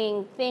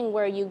interesting thing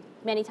where you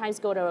many times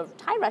go to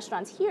Thai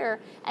restaurants here,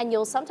 and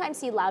you'll sometimes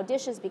see Lao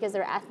dishes because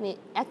they're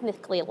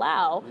ethnically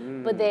Lao,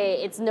 but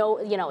it's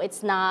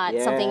not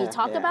something you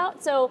talk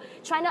about. So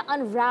trying to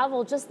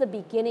unravel just the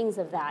beginnings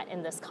of that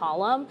in this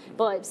column,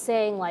 but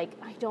saying like,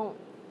 I don't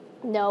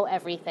know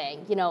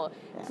everything, you know,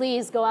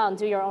 please go out and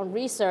do your own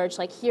research,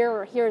 like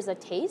here's a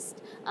taste,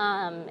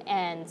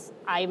 and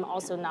I'm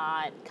also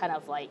not kind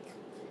of like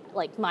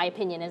my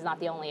opinion is not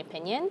the only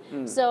opinion.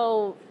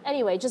 So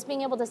anyway, just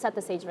being able to set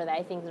the stage for that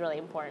I think is really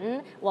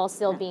important, while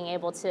still being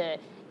able to,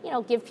 you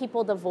know, give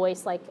people the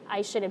voice. Like,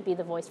 I shouldn't be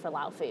the voice for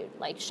Lao food,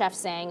 like Chef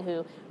Sang,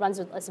 who runs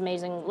this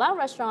amazing Lao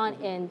restaurant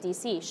in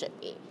DC, should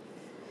be.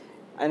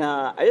 And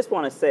I just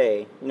want to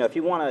say, you know, if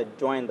you want to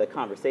join the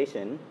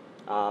conversation,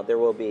 there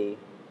will be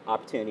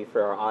opportunity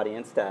for our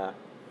audience to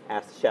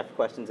ask the chef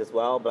questions as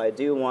well, but I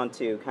do want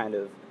to kind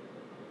of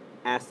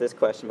ask this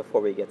question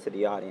before we get to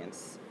the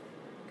audience,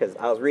 because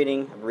I'm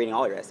reading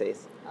all your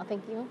essays. Oh,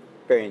 thank you.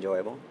 Very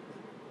enjoyable.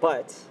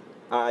 But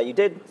you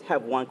did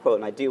have one quote,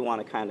 and I do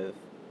want to kind of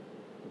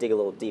dig a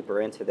little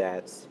deeper into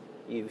that.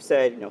 You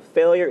said, you know,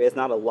 failure is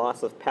not a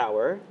loss of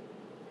power,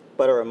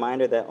 but a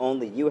reminder that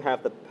only you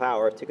have the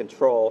power to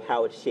control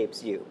how it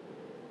shapes you.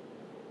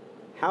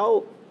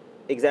 How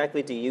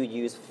exactly do you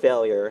use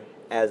failure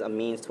as a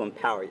means to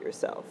empower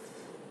yourself?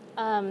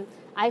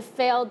 I've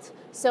failed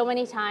so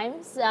many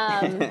times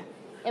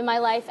in my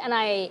life, and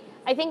I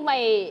think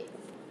I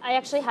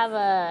actually have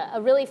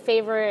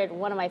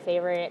one of my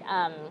favorite,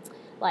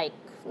 like,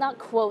 not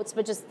quotes,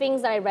 but just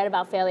things that I read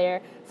about failure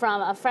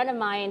from a friend of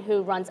mine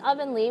who runs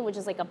Ovenly, which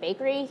is like a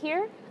bakery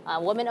here, a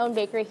woman-owned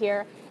bakery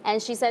here.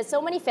 And she says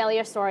so many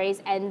failure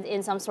stories end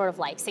in some sort of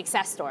like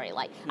success story.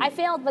 Like, I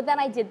failed, but then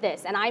I did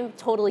this. And I'm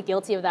totally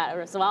guilty of that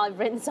as well. I've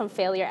written some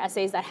failure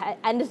essays that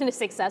ended in a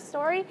success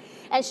story.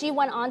 And she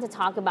went on to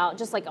talk about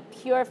just like a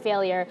pure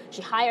failure.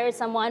 She hired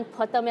someone,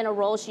 put them in a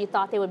role she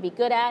thought they would be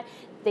good at.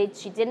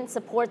 She didn't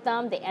support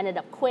them. They ended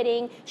up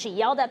quitting. She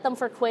yelled at them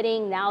for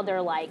quitting. Now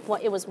they're like, well,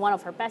 it was one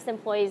of her best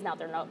employees. Now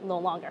they're no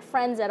longer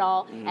friends at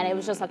all. And it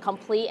was just a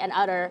complete and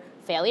utter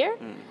failure.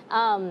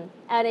 And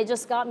it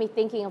just got me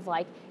thinking of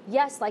like,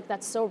 yes, like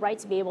that's so right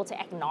to be able to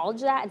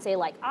acknowledge that and say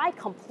like, I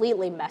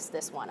completely messed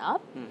this one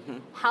up.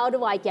 How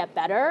do I get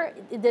better?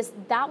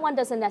 That one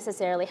doesn't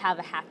necessarily have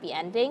a happy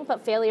ending,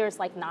 but failure is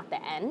like not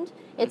the end.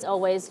 It's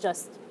always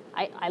just,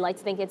 I like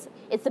to think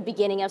it's the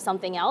beginning of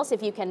something else.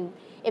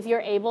 If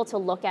you're able to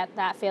look at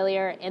that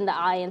failure in the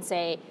eye and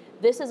say,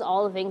 this is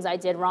all the things I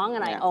did wrong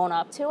and I own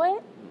up to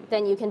it,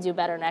 then you can do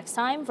better next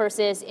time,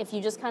 versus if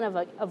you just kind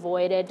of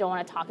avoid it, don't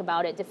want to talk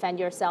about it, defend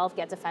yourself,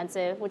 get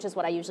defensive, which is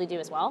what I usually do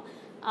as well,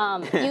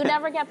 you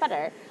never get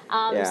better.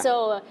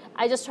 So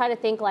I just try to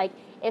think like,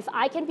 if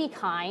I can be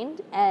kind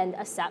and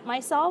accept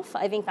myself,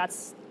 I think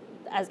that's,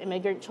 as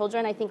immigrant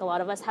children, I think a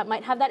lot of us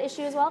might have that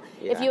issue as well.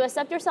 If you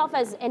accept yourself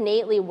as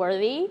innately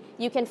worthy,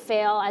 you can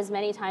fail as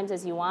many times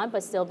as you want,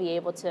 but still be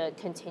able to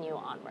continue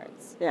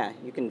onwards. Yeah,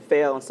 you can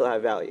fail and still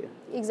have value.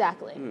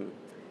 Exactly.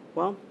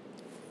 Well,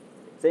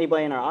 does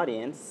anybody in our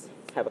audience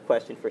have a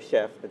question for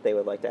Chef that they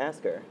would like to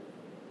ask her?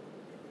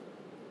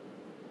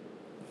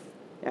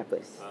 Yeah,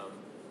 please.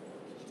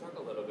 Could you talk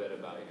a little bit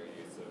about your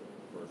use of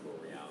virtual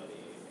reality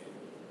in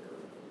your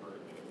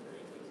art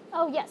experiences?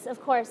 Oh, yes, of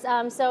course.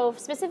 So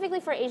specifically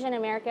for Asian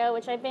America,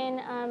 which I've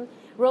been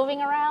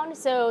roving around,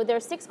 so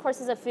there's 6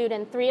 courses of food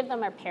and 3 of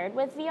them are paired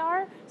with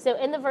VR. So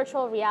in the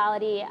virtual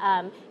reality,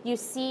 you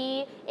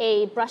see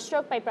a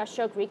brushstroke by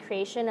brushstroke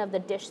recreation of the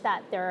dish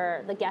that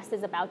the guest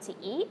is about to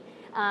eat,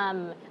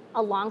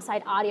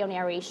 alongside audio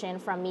narration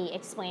from me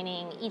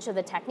explaining each of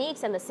the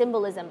techniques and the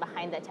symbolism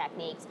behind the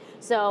techniques.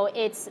 So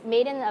it's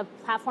made in a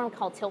platform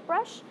called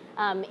Tiltbrush.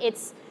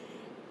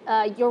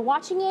 You're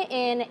watching it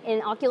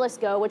in Oculus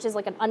Go, which is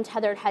like an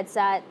untethered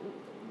headset.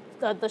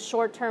 The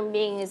short term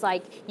being is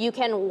like you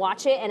can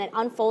watch it and it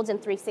unfolds in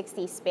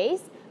 360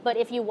 space. But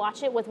if you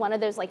watch it with one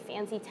of those like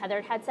fancy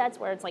tethered headsets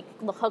where it's like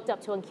hooked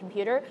up to a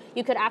computer,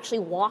 you could actually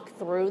walk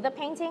through the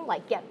painting,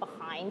 like get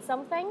behind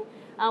something,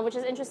 which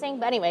is interesting.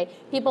 But anyway,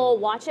 people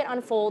watch it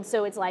unfold.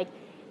 So it's like,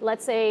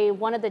 let's say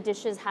one of the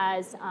dishes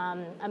has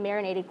a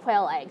marinated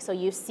quail egg. So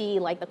you see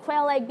like the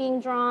quail egg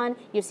being drawn,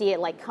 you see it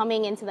like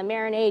coming into the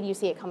marinade, you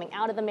see it coming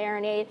out of the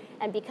marinade.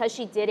 And because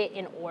she did it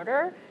in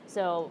order,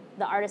 so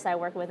the artist I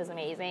work with is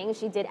amazing.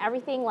 She did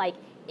everything like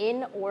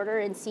in order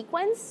in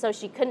sequence. So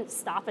she couldn't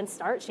stop and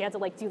start. She had to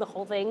like do the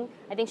whole thing.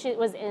 I think she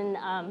was in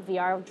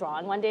VR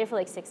drawing one day for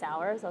like 6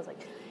 hours. I was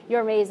like,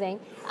 you're amazing.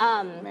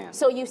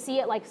 So you see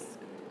it like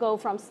go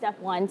from step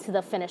 1 to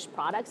the finished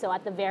product. So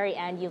at the very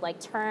end, you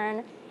like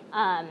turn,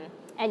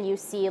 and you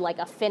see like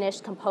a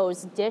finished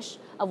composed dish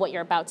of what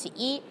you're about to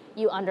eat.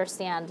 You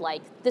understand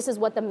like this is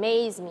what the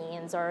maize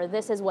means, or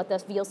this is what the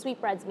veal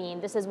sweetbreads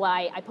mean. This is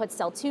why I put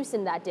celtuce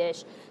in that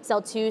dish.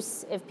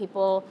 Celtuce, if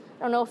people,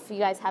 I don't know if you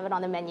guys have it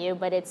on the menu,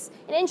 but it's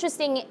an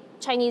interesting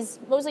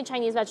mostly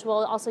Chinese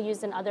vegetable, also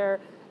used in other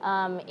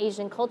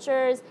Asian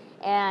cultures,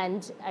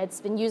 and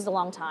it's been used a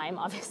long time,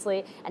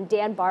 obviously. And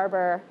Dan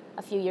Barber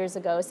a few years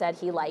ago said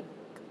he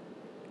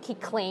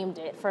claimed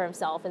it for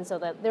himself, and so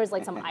there's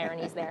like some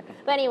ironies there.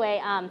 But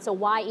anyway, so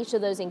why each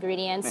of those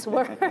ingredients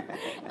were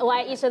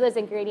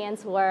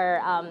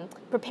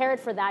prepared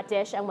for that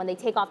dish, and when they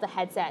take off the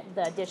headset,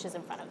 the dish is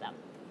in front of them.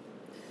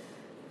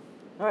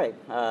 All right.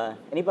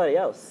 Anybody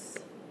else?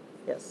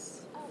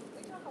 Yes.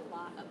 We talk a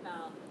lot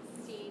about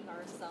seeing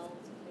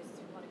ourselves in places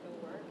we want to go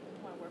work,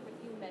 with.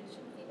 You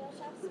mentioned female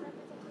chefs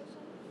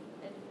representation,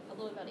 and a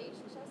little about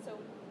Asian chefs. So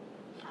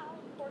how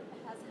important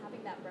has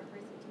having that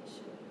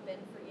representation been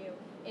for you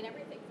in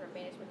everything from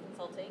management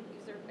consulting?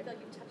 Because I feel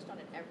like you've touched on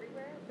it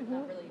everywhere, but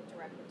not really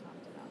directly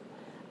talked about that.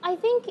 I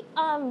think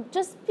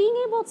just being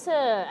able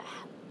to,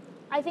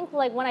 I think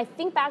like when I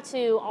think back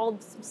to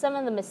some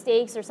of the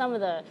mistakes or some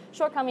of the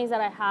shortcomings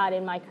that I had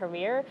in my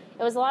career,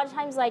 it was a lot of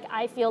times like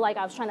I feel like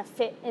I was trying to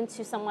fit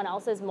into someone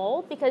else's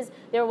mold because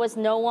there was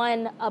no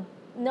one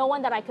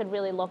that I could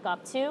really look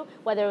up to,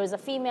 whether it was a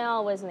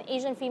female, was an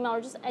Asian female,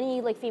 or just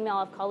any like female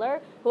of color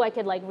who I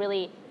could like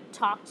really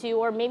talk to,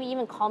 or maybe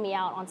even call me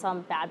out on some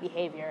bad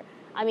behavior.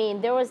 I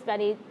mean, there was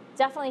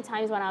definitely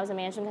times when I was a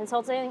management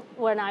consultant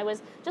when I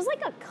was just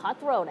like a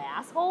cutthroat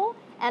asshole,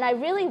 and I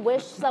really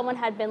wish someone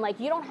had been like,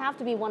 you don't have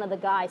to be one of the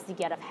guys to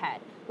get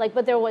ahead. Like,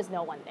 but there was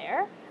no one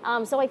there.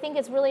 So I think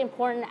it's really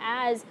important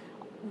as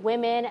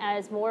women,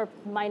 as more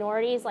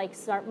minorities like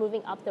start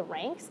moving up the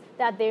ranks,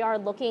 that they are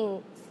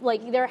looking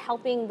like they're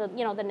helping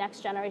the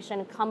next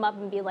generation come up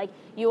and be like,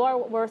 you are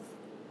worth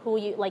who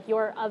you like,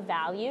 you're of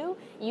value.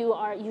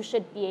 You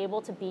should be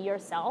able to be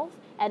yourself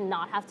and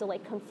not have to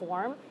like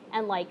conform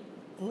and like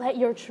let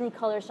your true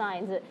color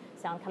shine. It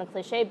sound kind of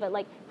cliche, but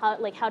like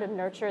how to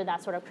nurture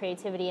that sort of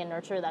creativity and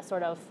nurture that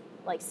sort of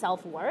like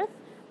self-worth.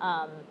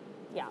 I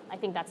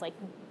think that's like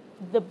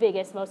the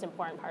biggest, most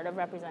important part of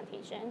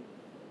representation.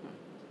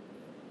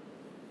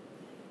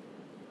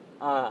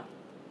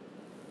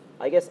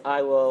 I guess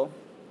I will.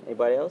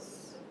 Anybody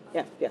else?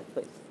 Yeah,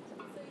 please.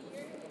 So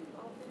you're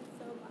involved in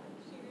so much.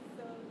 You're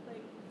so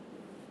like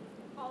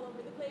all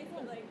over the place,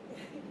 but like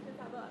you just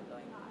have a lot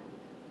going on.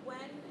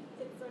 When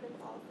it's sort of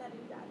all said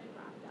and done and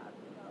wrapped up,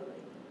 you know,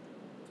 like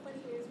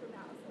 20 years from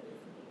now, so to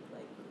speak,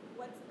 like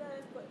what's the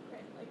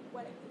footprint? Like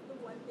what is the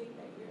one thing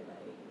that you're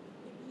like,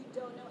 if you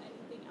don't know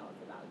anything else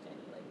about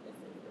Jenny, like this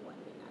is the one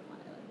thing I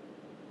want to like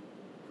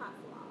pass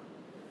along?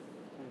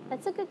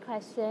 That's a good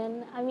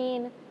question. I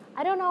mean,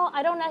 I don't know.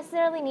 I don't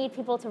necessarily need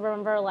people to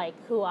remember like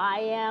who I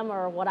am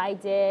or what I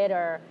did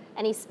or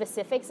any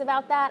specifics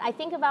about that. I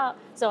think about,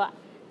 so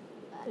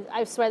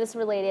I swear this is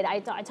related. I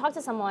talked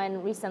to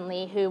someone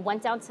recently who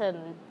went down to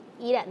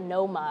eat at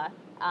Noma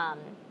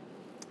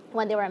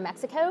when they were in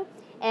Mexico,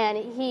 and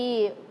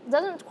he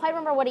doesn't quite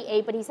remember what he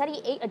ate, but he said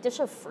he ate a dish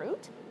of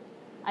fruit.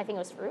 I think it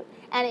was fruit,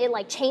 and it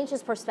like changed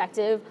his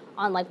perspective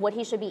on like what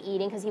he should be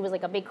eating, because he was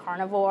like a big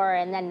carnivore,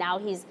 and then now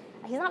he's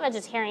not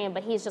vegetarian,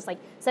 but he's just like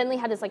suddenly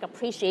had this like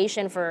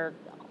appreciation for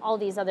all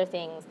these other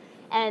things.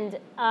 And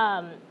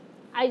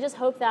I just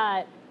hope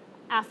that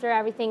after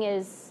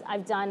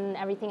I've done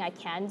everything I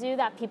can do,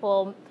 that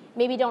people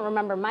maybe don't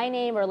remember my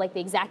name or like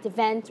the exact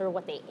event or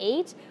what they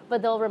ate,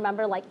 but they'll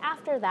remember like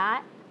after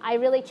that, I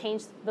really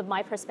changed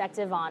my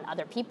perspective on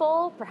other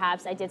people.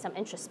 Perhaps I did some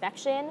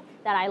introspection,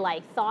 that I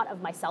like thought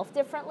of myself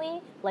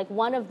differently. Like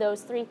one of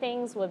those three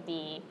things would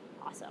be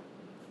awesome.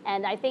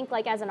 And I think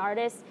like as an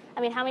artist, I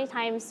mean, how many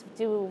times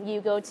do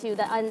you go to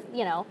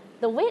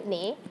the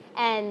Whitney,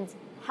 and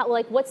how,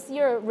 like what's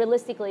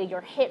realistically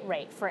your hit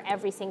rate for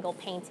every single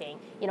painting?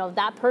 You know,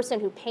 that person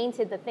who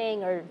painted the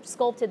thing or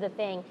sculpted the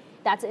thing,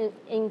 that's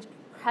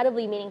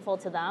incredibly meaningful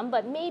to them,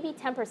 but maybe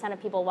 10%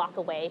 of people walk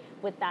away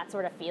with that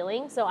sort of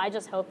feeling. So I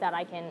just hope that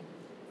I can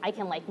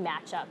like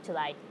match up to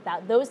like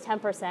that. Those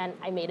 10%,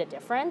 I made a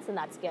difference, and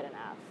that's good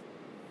enough.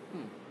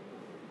 And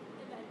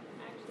then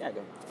actually, Yeah,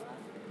 go.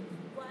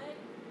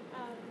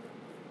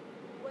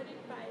 What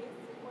advice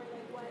or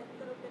like what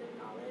little bit of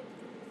knowledge,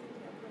 because you seem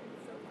to have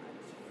learned so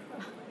much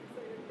from like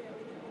sort of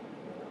failing and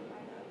making yourself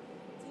find out,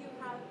 do you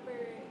have for,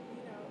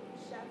 you know,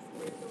 chefs who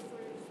are still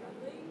sort of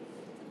struggling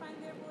to find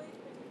their voice,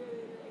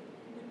 particularly like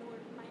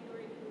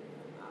minorities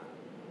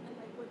and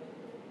like women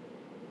who,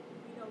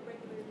 you know,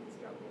 regularly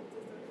struggle to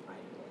sort of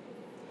find voice in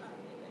the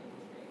industry?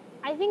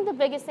 I think the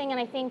biggest thing, and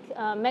I think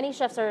many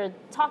chefs are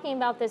talking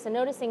about this and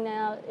noticing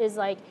now, is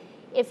like,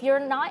 if you're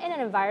not in an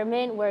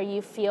environment where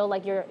you feel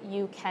like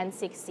you can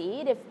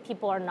succeed, if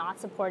people are not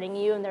supporting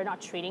you and they're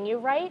not treating you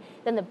right,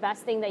 then the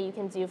best thing that you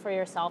can do for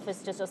yourself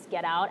is to just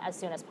get out as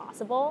soon as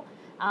possible.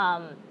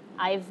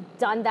 I've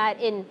done that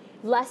in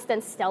less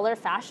than stellar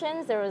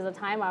fashions. There was a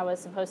time I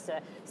was supposed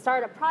to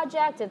start a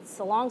project. It's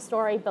a long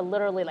story, but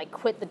literally like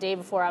quit the day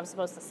before I was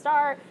supposed to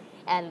start,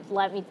 and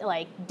let me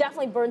like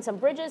definitely burn some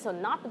bridges. So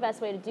not the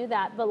best way to do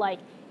that, but like,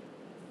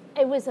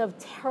 it was a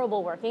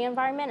terrible working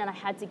environment, and I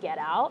had to get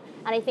out.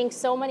 And I think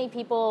so many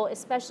people,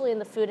 especially in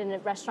the food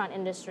and restaurant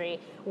industry,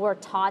 were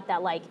taught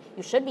that like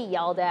you should be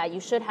yelled at,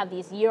 you should have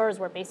these years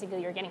where basically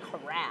you're getting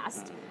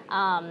harassed,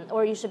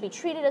 or you should be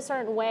treated a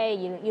certain way,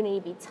 you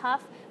need to be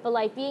tough. But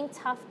like being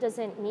tough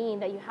doesn't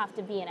mean that you have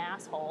to be an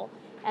asshole,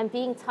 and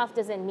being tough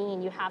doesn't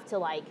mean you have to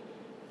like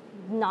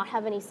not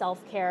have any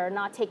self-care,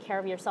 not take care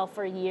of yourself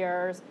for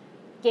years,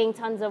 gain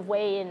tons of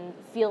weight and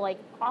feel like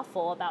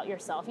awful about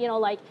yourself. You know,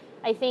 like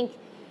I think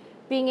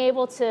being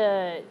able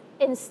to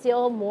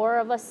instill more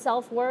of a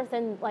self-worth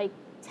and like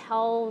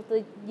tell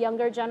the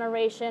younger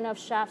generation of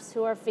chefs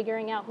who are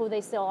figuring out who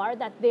they still are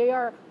that they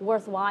are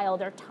worthwhile,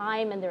 their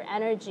time and their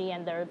energy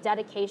and their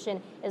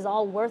dedication is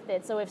all worth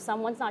it. So if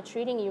someone's not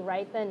treating you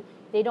right, then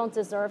they don't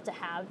deserve to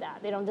have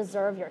that. They don't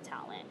deserve your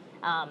talent.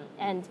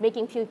 And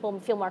making people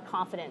feel more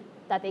confident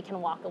that they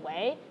can walk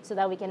away, so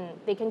that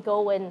they can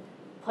go and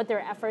put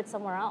their effort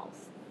somewhere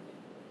else.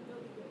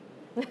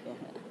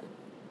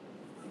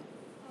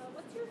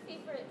 What's your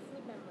favorite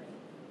food memory?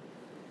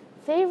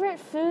 Favorite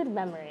food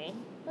memory?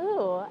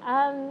 Ooh,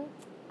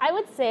 I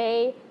would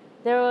say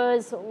there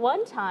was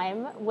one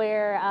time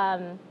where,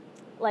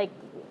 like,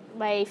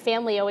 my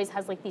family always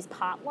has like these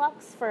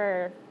potlucks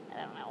for,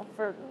 I don't know,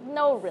 for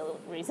no real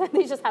reason.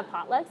 They just have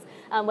potlucks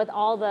with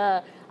all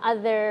the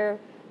other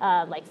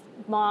like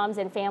moms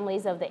and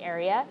families of the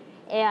area,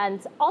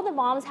 and all the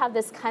moms have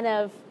this kind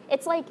of,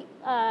 it's like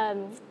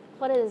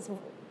what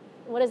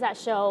is that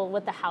show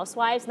with the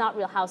housewives? Not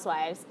Real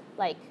Housewives,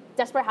 like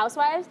Desperate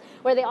Housewives,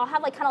 where they all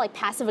have like kind of like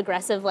passive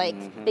aggressive,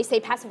 like they say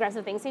passive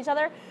aggressive things to each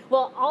other.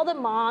 Well, all the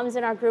moms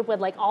in our group would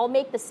like all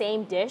make the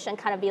same dish and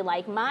kind of be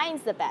like,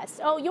 mine's the best.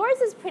 Oh, yours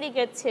is pretty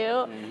good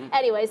too.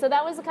 Anyway, so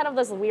that was kind of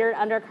this weird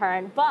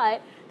undercurrent.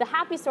 But the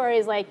happy story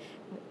is like,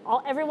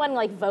 everyone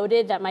like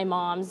voted that my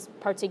mom's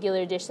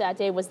particular dish that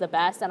day was the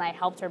best, and I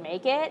helped her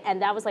make it.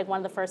 And that was like one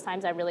of the first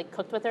times I really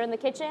cooked with her in the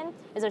kitchen.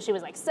 And so she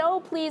was like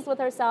so pleased with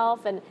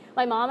herself. And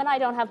my mom and I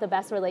don't have the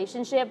best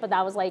relationship, but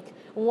that was like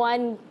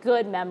one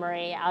good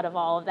memory out of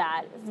all of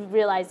that,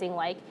 realizing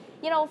like,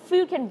 you know,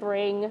 food can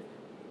bring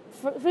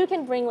food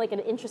can bring like an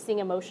interesting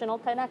emotional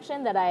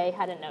connection that I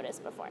hadn't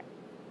noticed before.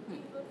 Do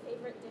you have a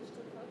favorite dish to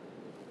cook?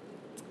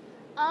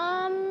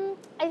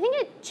 I think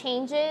it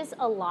changes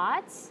a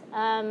lot.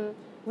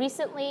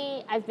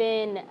 Recently, I've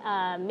been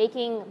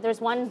making,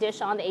 there's one dish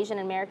on the Asian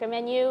American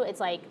menu. It's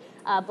like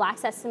black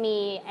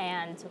sesame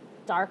and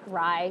dark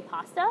rye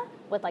pasta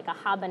with like a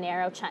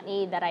habanero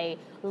chutney that I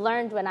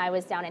learned when I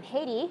was down in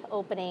Haiti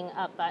opening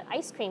up an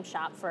ice cream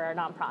shop for a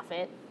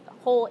nonprofit.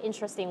 A whole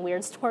interesting,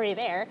 weird story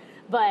there.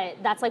 But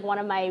that's like one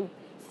of my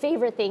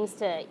favorite things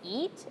to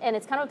eat. And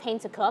it's kind of a pain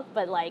to cook,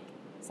 but like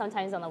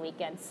sometimes on the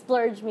weekend,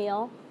 splurge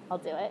meal, I'll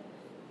do it.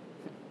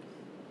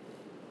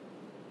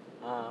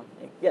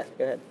 Yeah,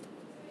 go ahead.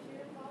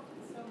 You're involved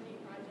in so many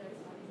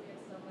projects, obviously you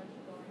have so much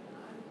going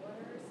on. What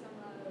are some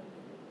of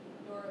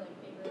your like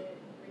favorite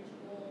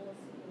rituals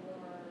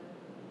or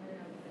I don't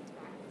know, like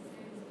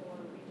practices or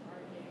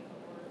recharging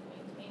or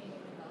maintaining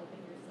and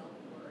developing your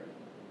self-worth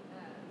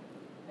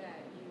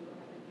that you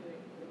have been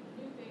doing with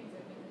new things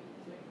or things that you've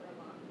been doing for a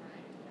long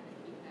time to kind of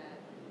keep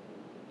that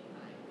in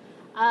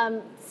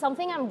mind?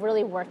 Something I'm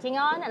really working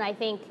on, and I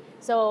think,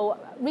 so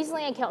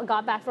recently I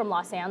got back from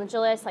Los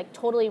Angeles, like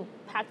totally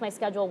packed my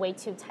schedule way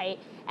too tight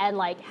and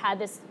like had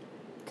this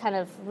kind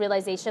of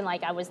realization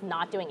like I was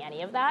not doing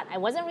any of that. I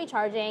wasn't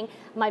recharging.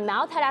 My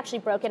mouth had actually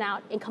broken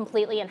out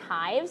completely in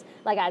hives.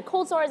 Like I had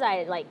cold sores, I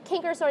had like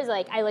canker sores,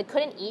 like I like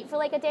couldn't eat for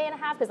like a day and a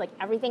half because like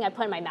everything I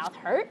put in my mouth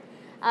hurt.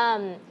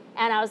 And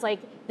I was like,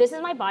 this is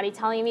my body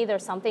telling me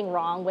there's something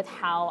wrong with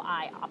how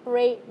I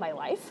operate my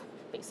life,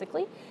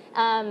 basically.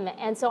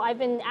 And so I've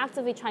been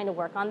actively trying to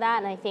work on that.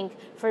 And I think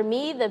for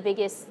me, the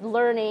biggest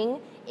learning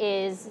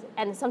is,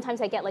 and sometimes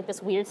I get like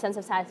this weird sense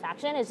of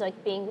satisfaction, is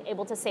like being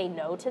able to say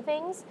no to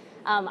things.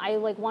 I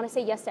like want to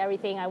say yes to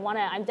everything.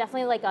 I'm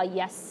definitely like a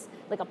yes,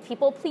 like a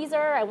people pleaser.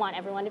 I want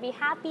everyone to be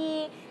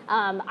happy.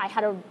 I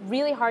had a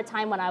really hard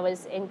time when I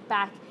was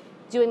back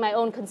doing my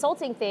own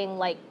consulting thing,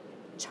 like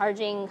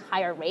charging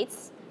higher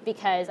rates,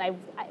 because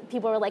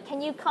people were like,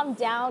 can you come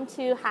down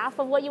to half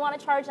of what you want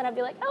to charge? And I'd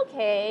be like,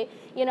 okay,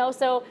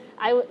 so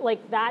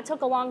that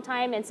took a long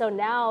time. And so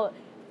now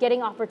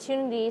getting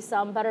opportunities,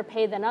 some better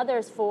pay than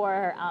others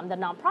for the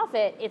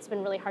nonprofit, it's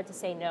been really hard to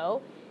say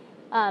no.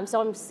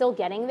 So I'm still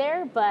getting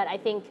there, but I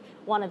think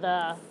one of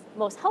the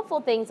most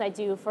helpful things I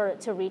do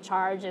to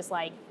recharge is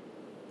like,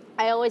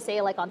 I always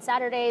say like on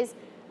Saturdays,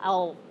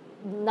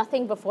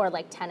 nothing before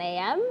like 10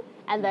 a.m.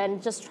 and then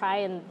just try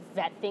and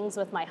vet things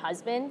with my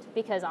husband,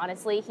 because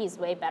honestly, he's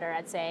way better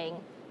at saying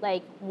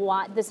like,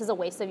 what, this is a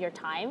waste of your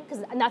time,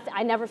 because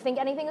I never think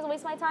anything is a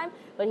waste of my time,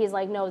 but he's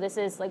like, no, this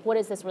is like, what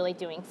is this really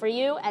doing for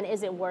you, and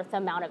is it worth the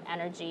amount of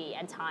energy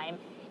and time?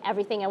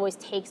 Everything always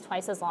takes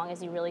twice as long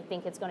as you really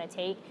think it's going to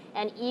take,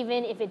 and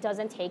even if it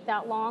doesn't take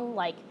that long,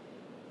 like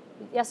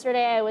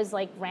yesterday I was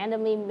like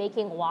randomly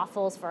making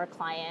waffles for a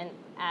client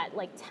at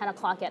like 10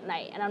 o'clock at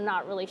night, and I'm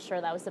not really sure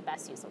that was the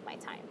best use of my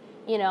time,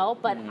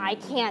 but I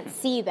can't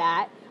see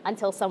that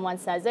until someone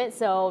says it.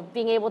 So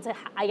being able to,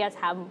 I guess,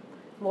 have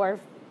more,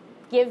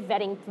 give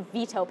vetting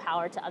veto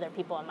power to other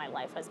people in my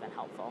life has been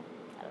helpful.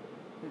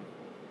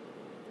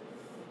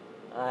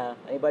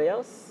 Anybody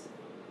else?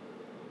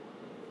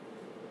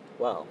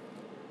 Well,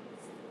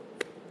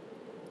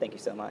 thank you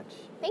so much.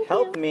 Thank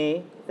Help you.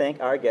 me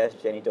thank our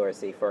guest, Jenny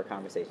Dorsey, for our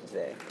conversation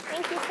today.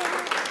 Thank you so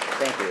much.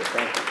 Thank you.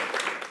 Thank you.